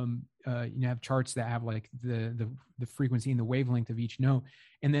like, have charts that have like the frequency and the wavelength of each note,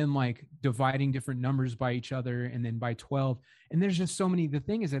 and then like dividing different numbers by each other and then by 12. And there's just so many, the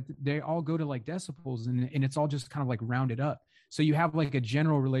thing is that they all go to like decibels and it's all just kind of like rounded up. So you have like a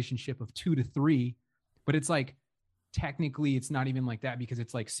general relationship of 2 to 3, but it's like, technically it's not even like that because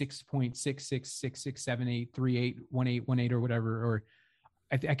it's like 6.666678381818 or whatever. Or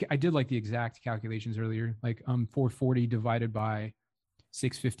I did like the exact calculations earlier, like 440 divided by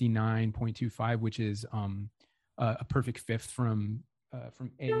 659.25, which is a perfect fifth from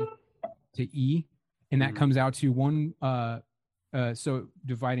A to E, and that comes out to one. So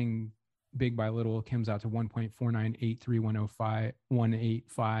dividing big by little comes out to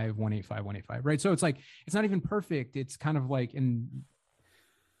 1.4983105185185, right? So it's like, it's not even perfect. It's kind of like,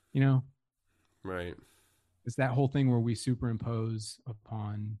 right. It's that whole thing where we superimpose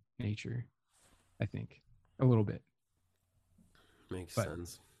upon nature, I think, a little bit. Makes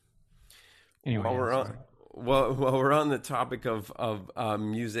sense. Anyway, while we're on the topic of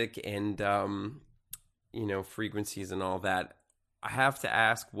music and frequencies and all that, I have to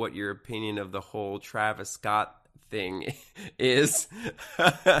ask what your opinion of the whole Travis Scott thing is.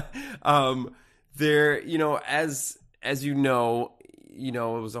 There, as it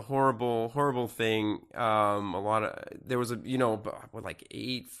was a horrible thing. There was like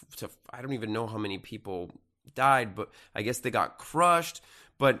 8 to, I don't even know how many people died, but I guess they got crushed.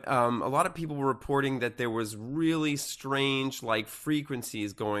 But a lot of people were reporting that there was really strange like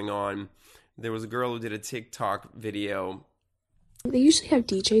frequencies going on. There was a girl who did a TikTok video. They usually have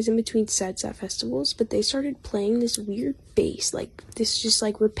DJs in between sets at festivals, but they started playing this weird bass, like this just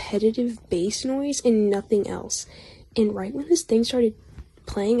like repetitive bass noise and nothing else. And right when this thing started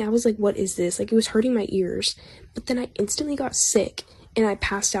playing, I was like, what is this? Like, it was hurting my ears. But then I instantly got sick and I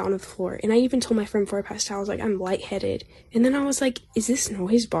passed out on the floor. And I even told my friend before I passed out, I was like, I'm lightheaded. And then I was like, is this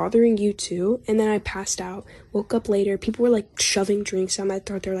noise bothering you too? And then I passed out, woke up later. People were like shoving drinks down my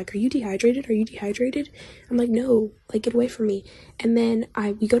throat. They're like, are you dehydrated? Are you dehydrated? I'm like, no, like, get away from me. And then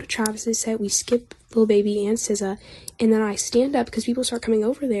we go to Travis's set, we skip Lil Baby and SZA, and then I stand up because people start coming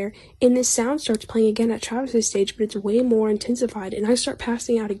over there, and this sound starts playing again at Travis's stage, but it's way more intensified, and I start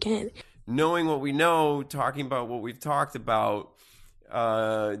passing out again. Knowing what we know, talking about what we've talked about,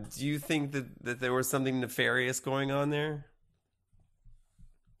 do you think that there was something nefarious going on there?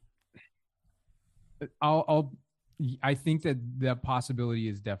 I think that the possibility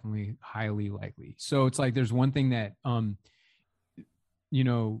is definitely highly likely. So it's like, there's one thing that,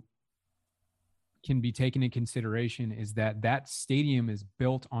 can be taken into consideration is that stadium is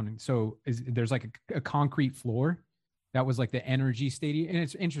built on, there's like a concrete floor. That was like the Energy Stadium. And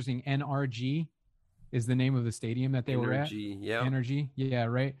it's interesting. NRG is the name of the stadium that they were at. Yeah. Energy. Yeah.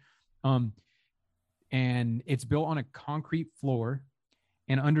 Right. And it's built on a concrete floor,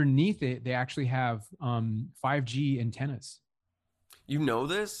 and underneath it, they actually have 5G antennas. You know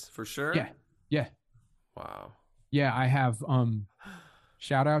this for sure? Yeah. Yeah. Wow. Yeah. I have,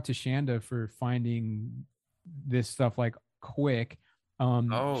 shout out to Shanda for finding this stuff like quick.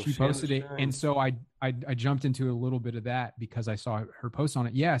 She posted it. And so I jumped into a little bit of that because I saw her post on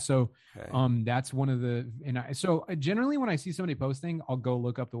it. Yeah. So, that's one of the, so generally when I see somebody posting, I'll go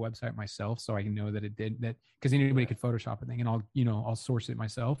look up the website myself so I can know that it did that, because anybody could Photoshop a thing, and I'll source it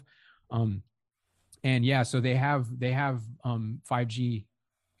myself. And yeah, so they have 5G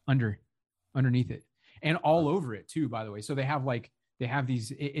underneath it and all over it too, by the way. So they have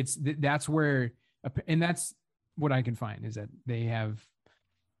these, that's where, and that's what I can find, is that they have,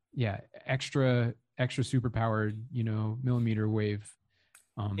 extra super powered, millimeter wave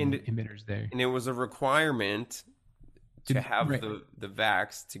emitters there. And it was a requirement to have the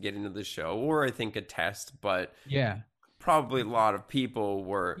vax to get into the show, or I think a test, but probably a lot of people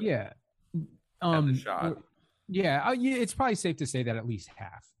were had the shot. It's probably safe to say that at least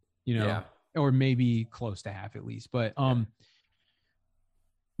half, or maybe close to half at least, but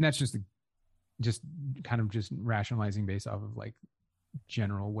that's just just kind of just rationalizing based off of like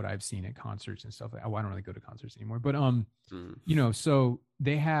general what I've seen at concerts and stuff. I don't really go to concerts anymore, but you know, so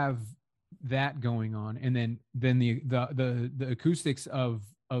they have that going on, and then the acoustics of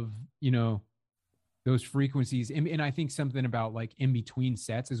you know, those frequencies, and I think something about like in between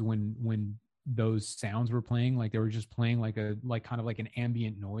sets is when those sounds were playing, like they were just playing like kind of like an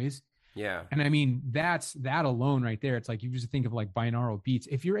ambient noise. Yeah. And I mean, that alone right there, it's like you just think of like binaural beats.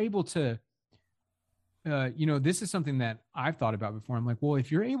 If you're able to you know, this is something that I've thought about before. I'm like, well,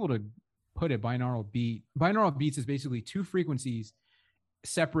 if you're able to put a binaural beats is basically two frequencies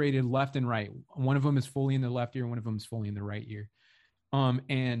separated left and right. One of them is fully in the left ear, one of them is fully in the right ear.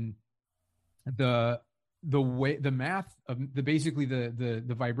 And the way the math of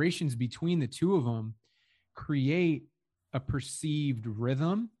the vibrations between the two of them create a perceived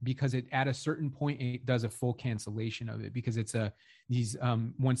rhythm, because it at a certain point it does a full cancellation of it, because it's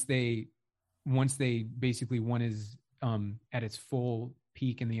once they basically, one is at its full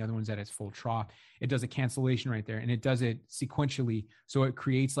peak and the other one's at its full trough, it does a cancellation right there, and it does it sequentially, so it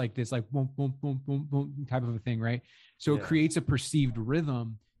creates like this like boom boom boom boom boom type of a thing, right? So it creates a perceived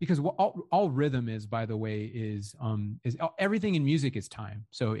rhythm, because what all rhythm is, by the way, is everything in music is time.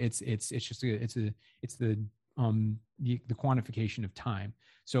 So it's the quantification of time.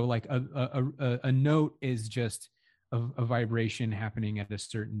 So like a note is just a vibration happening at a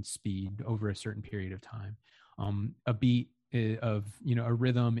certain speed over a certain period of time. A beat of, you know, a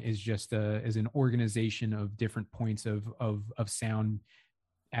rhythm is just is an organization of different points of sound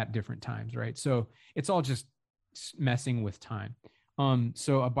at different times, right? So it's all just messing with time.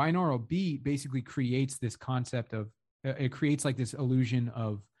 So a binaural beat basically creates this concept of it creates like this illusion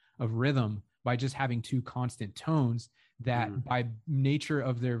of rhythm by just having two constant tones that by nature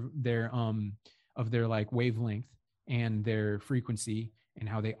of their like wavelength and their frequency and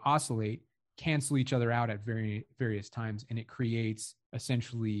how they oscillate cancel each other out at various times, and it creates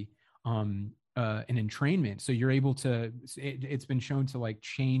essentially an entrainment. So you're able to, it's been shown to like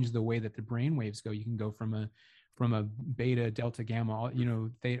change the way that the brain waves go. You can go from a beta, delta, gamma, you know,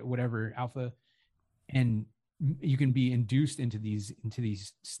 theta, whatever, alpha, and you can be induced into these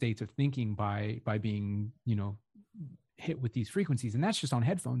states of thinking by being, you know, hit with these frequencies. And that's just on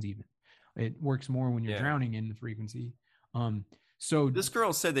headphones. Even it works more when you're drowning in the frequency. So this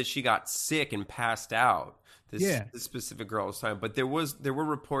girl said that she got sick and passed out. This specific girl was talking, but there were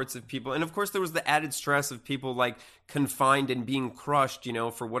reports of people, and of course there was the added stress of people like confined and being crushed, you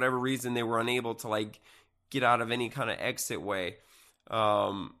know, for whatever reason they were unable to like get out of any kind of exit way.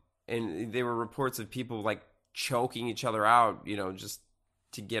 And there were reports of people like choking each other out, you know, just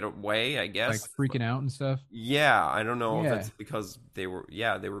to get away, I guess. Like freaking out and stuff. Yeah, I don't know if that's because they were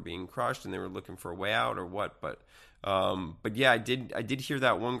being crushed and they were looking for a way out or what, but yeah, I did hear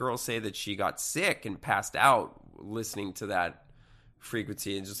that one girl say that she got sick and passed out listening to that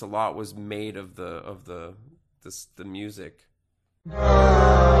frequency, and just a lot was made of the music.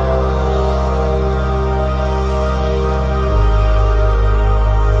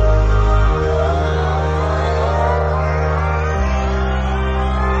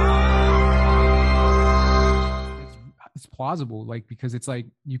 It's plausible, like, because it's like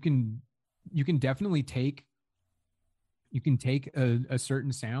you can definitely take a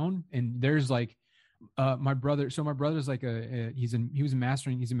certain sound, and there's like my brother's like he's a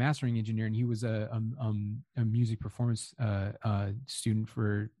mastering engineer, and he was a music performance student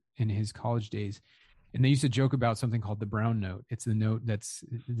in his college days, and they used to joke about something called the brown note. It's the note that's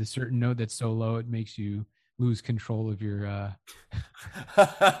the certain note that's so low it makes you lose control of your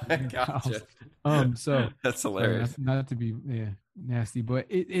Gotcha. So that's hilarious. Not to be nasty, but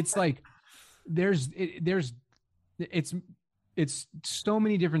it's like there's so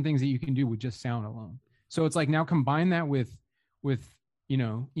many different things that you can do with just sound alone. So it's like, now combine that with you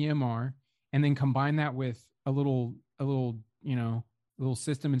know, EMR, and then combine that with a little you know, little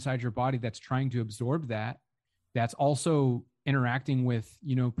system inside your body that's trying to absorb that, that's also interacting with,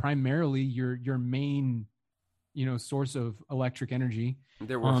 you know, primarily your main, you know, source of electric energy.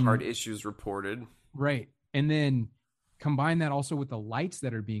 There were heart issues reported, right? And then combine that also with the lights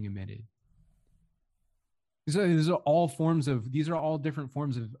that are being emitted. So these are all different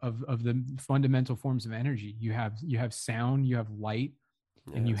forms of the fundamental forms of energy. You have sound, you have light,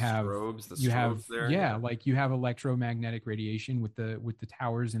 and you have strobes there. Like you have electromagnetic radiation with the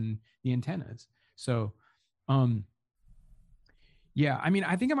towers and the antennas. So I mean,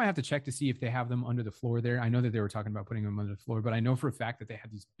 I think I might have to check to see if they have them under the floor there. I know that they were talking about putting them under the floor, but I know for a fact that they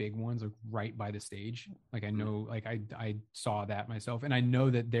have these big ones like right by the stage. Like I know, like I saw that myself, and I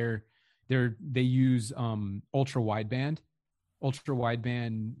know that they use ultra wideband ultra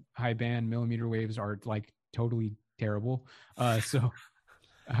wideband, high band millimeter waves are like totally terrible. So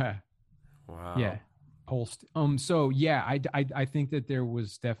Wow. yeah, pulsed. So yeah, I think that there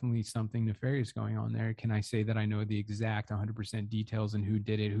was definitely something nefarious going on there. Can I say that I know the exact 100% details and who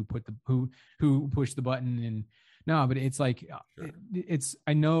did it, who pushed the button, and no, but it's like it's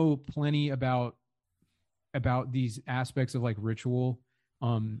I know plenty about these aspects of like ritual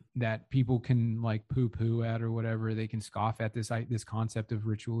that people can like poo at or whatever. They can scoff at this concept of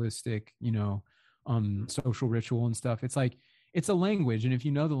ritualistic, social ritual and stuff. It's like it's a language, and if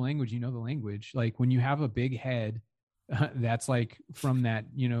you know the language, you know the language. Like when you have a big head, that's like from that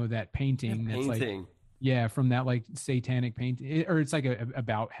that painting. That's like from that like satanic painting, or it's like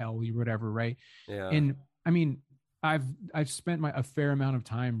about hell or whatever, right? Yeah. And I mean, I've spent a fair amount of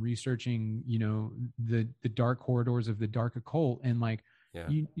time researching, the dark corridors of the dark occult, and like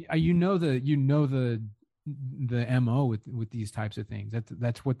you know the MO with these types of things.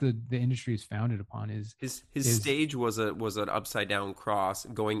 That's what the industry is founded upon. Is his stage was an upside down cross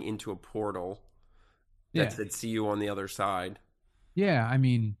going into a portal that said "See you on the other side." Yeah, I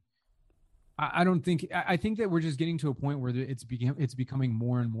mean, I don't think I think that we're just getting to a point where it's becoming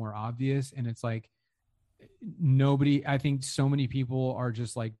more and more obvious, and it's like nobody. I think so many people are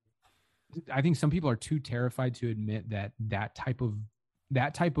just like, I think some people are too terrified to admit that type of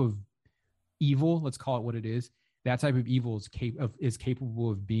evil, let's call it what it is, that type of evil is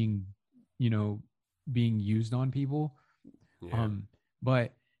capable of being being used on people.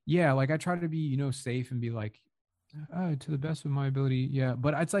 But yeah, like I try to be safe and be like, to the best of my ability,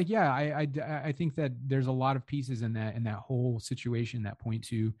 but it's like I think that there's a lot of pieces in that whole situation that point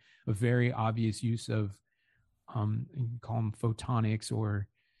to a very obvious use of you can call them photonics, or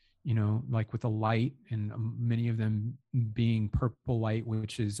like with a light, and many of them being purple light,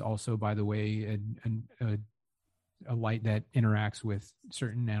 which is also, by the way, a light that interacts with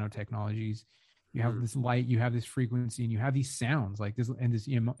certain nanotechnologies. You have this light, you have this frequency, and you have these sounds like this, and this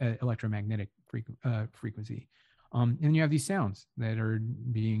electromagnetic frequency. And you have these sounds that are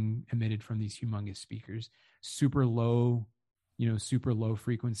being emitted from these humongous speakers, super low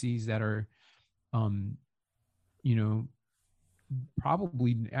frequencies that are,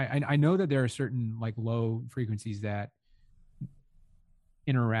 probably I know that there are certain like low frequencies that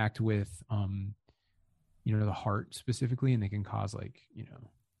interact with the heart specifically, and they can cause like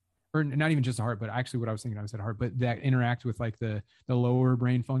or not even just the heart, but actually what I was thinking, I said heart, but that interact with like the lower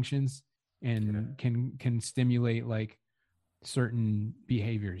brain functions and can stimulate like certain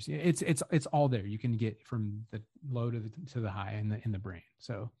behaviors. It's all there. You can get from the low to the high in the brain.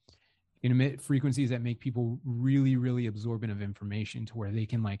 So emit frequencies that make people really, really absorbent of information, to where they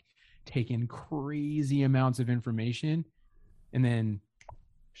can like take in crazy amounts of information and then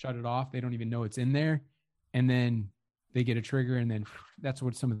shut it off. They don't even know it's in there. And then they get a trigger, and then that's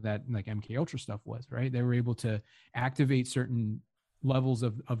what some of that like MK Ultra stuff was, right? They were able to activate certain levels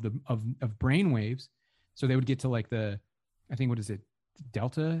of brain waves. So they would get to like I think, what is it?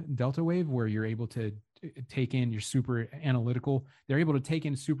 Delta wave, where you're able to take in, you're super analytical. They're able to take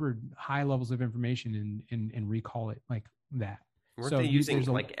in super high levels of information and recall it like that. Weren't they using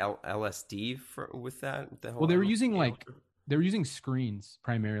like LSD with that? Well, they were using screens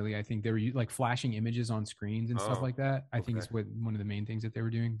primarily. I think they were like flashing images on screens and stuff like that. I think it's one of the main things that they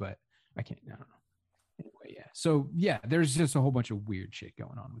were doing, but I don't know. Anyway, yeah. So yeah, there's just a whole bunch of weird shit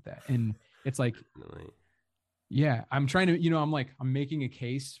going on with that, and it's like. Yeah, I'm trying to, I'm making a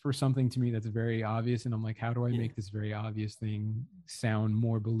case for something to me that's very obvious. And I'm like, how do I make this very obvious thing sound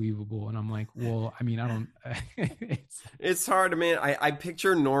more believable? And I'm like, well, I mean, I don't, it's hard. I mean, I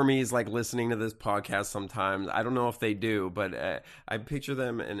picture normies like listening to this podcast sometimes. I don't know if they do, but I picture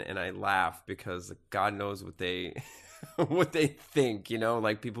them and I laugh because God knows what they, what they think,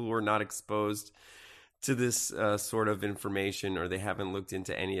 like people who are not exposed to this sort of information, or they haven't looked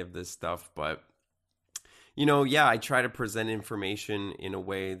into any of this stuff. But I try to present information in a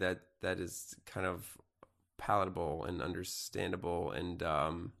way that is kind of palatable and understandable, and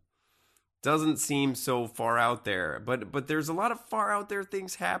doesn't seem so far out there. But there's a lot of far out there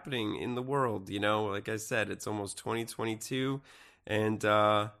things happening in the world. Like I said, it's almost 2022, and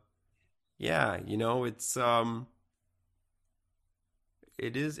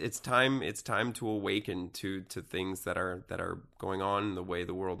it's time to awaken to things that are going on in the way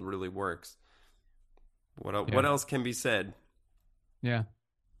the world really works. What else can be said? Yeah,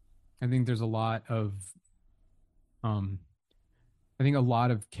 I think there's a lot of, I think a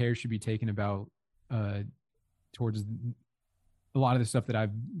lot of care should be taken about towards a lot of the stuff that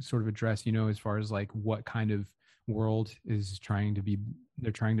I've sort of addressed. As far as like what kind of world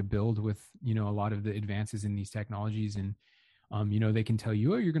they're trying to build with a lot of the advances in these technologies, and They can tell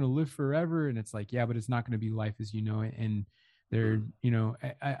you, oh, you're going to live forever. And it's like, yeah, but it's not going to be life as you know it. And they're,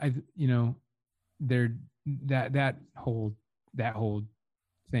 they're that whole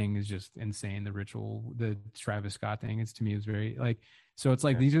thing is just insane. The ritual, the Travis Scott thing, to me is very like, so it's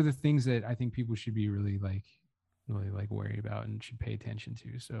like, these are the things that I think people should be really worried about and should pay attention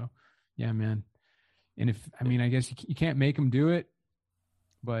to. So yeah, man. And I guess you can't make them do it,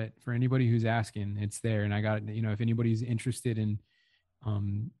 but for anybody who's asking, it's there. And I got, if anybody's interested in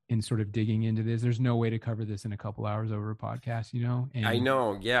sort of digging into this, there's no way to cover this in a couple hours over a podcast, And I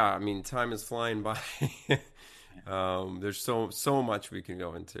know. Yeah. I mean, time is flying by. There's so much we can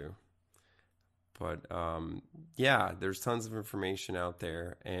go into, but yeah, there's tons of information out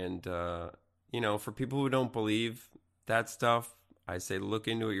there. And, for people who don't believe that stuff, I say, look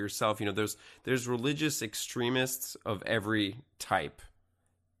into it yourself. There's religious extremists of every type,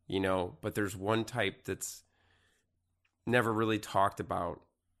 but there's one type that's never really talked about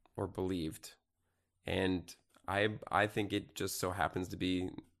or believed. And I think it just so happens to be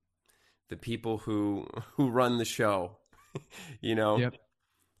the people who run the show, Yep.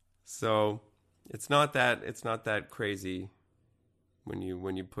 So it's not that crazy when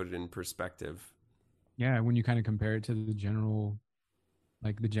you put it in perspective. Yeah. When you kind of compare it to the general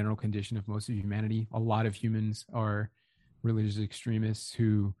condition of most of humanity, a lot of humans are religious extremists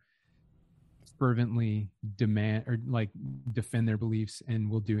who fervently demand or defend their beliefs and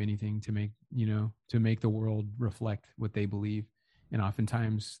will do anything to make the world reflect what they believe. And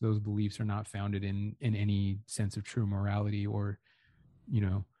oftentimes those beliefs are not founded in any sense of true morality or,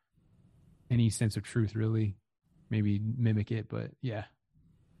 any sense of truth, really. Maybe mimic it, but yeah.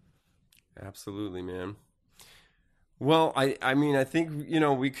 Absolutely, man. Well, I mean, I think,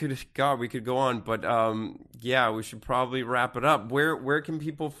 we could go on, but yeah, we should probably wrap it up. Where can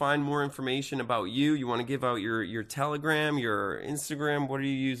people find more information about you? You want to give out your Telegram, your Instagram? What are you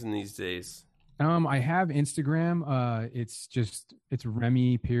using these days? I have Instagram. It's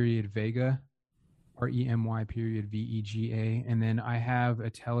Remy Vega, REMY VEGA. And then I have a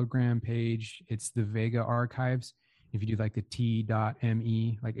Telegram page. It's the Vega Archives. If you do like the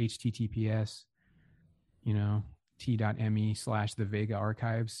t.me, like HTTPS, t.me/the Vega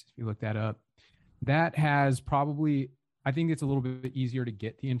Archives. If you look that up, that has probably, I think it's a little bit easier to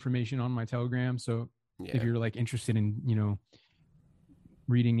get the information on my Telegram. So if you're interested in,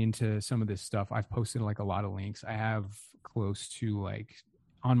 reading into some of this stuff, I've posted a lot of links. I have close to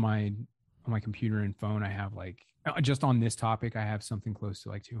on my computer and phone, I have just on this topic, I have something close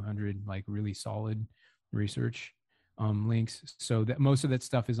to 200 really solid research links. So that most of that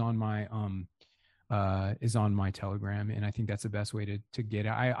stuff is on my Telegram, and I think that's the best way to get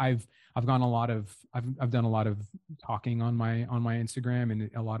it. I've done a lot of talking on my Instagram, and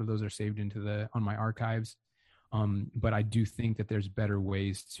a lot of those are saved on my archives. But I do think that there's better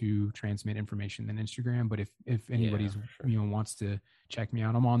ways to transmit information than Instagram. But if anybody's wants to check me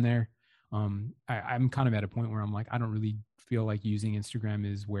out, I'm on there. I'm kind of at a point where I'm I don't really feel like using Instagram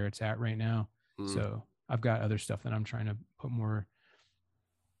is where it's at right now. So I've got other stuff that I'm trying to put more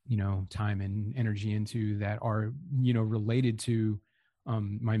time and energy into that are related to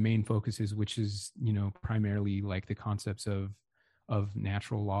my main focuses, which is primarily the concepts of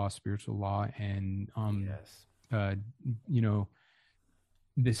natural law, spiritual law, and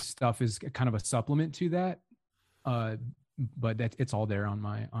this stuff is kind of a supplement to that, but that it's all there on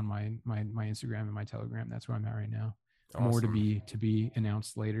my Instagram and my Telegram. That's where I'm at right now. Awesome. More to be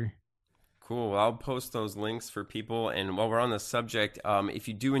announced later. Cool. I'll post those links for people. And while we're on the subject, if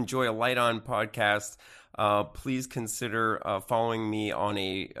you do enjoy a Light On podcast, please consider following me on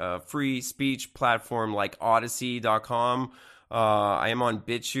a free speech platform like Odyssey.com. I am on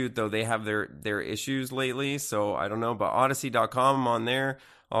BitChute, though they have their issues lately, so I don't know. But Odyssey.com, I'm on there.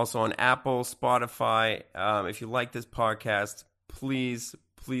 Also on Apple, Spotify. If you like this podcast, please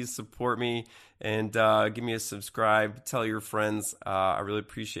support me and give me a subscribe. Tell your friends. I really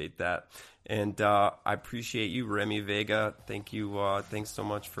appreciate that. And I appreciate you, Remy Vega. Thank you. Thanks so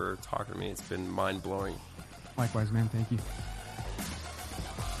much for talking to me. It's been mind-blowing. Likewise, man. Thank you.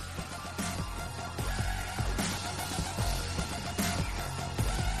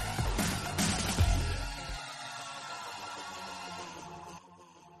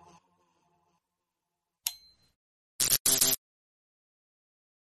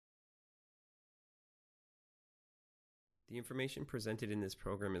 The information presented in this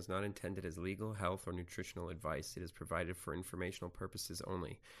program is not intended as legal, health, or nutritional advice. It is provided for informational purposes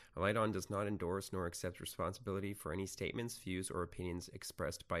only. Light On does not endorse nor accept responsibility for any statements, views, or opinions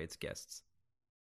expressed by its guests.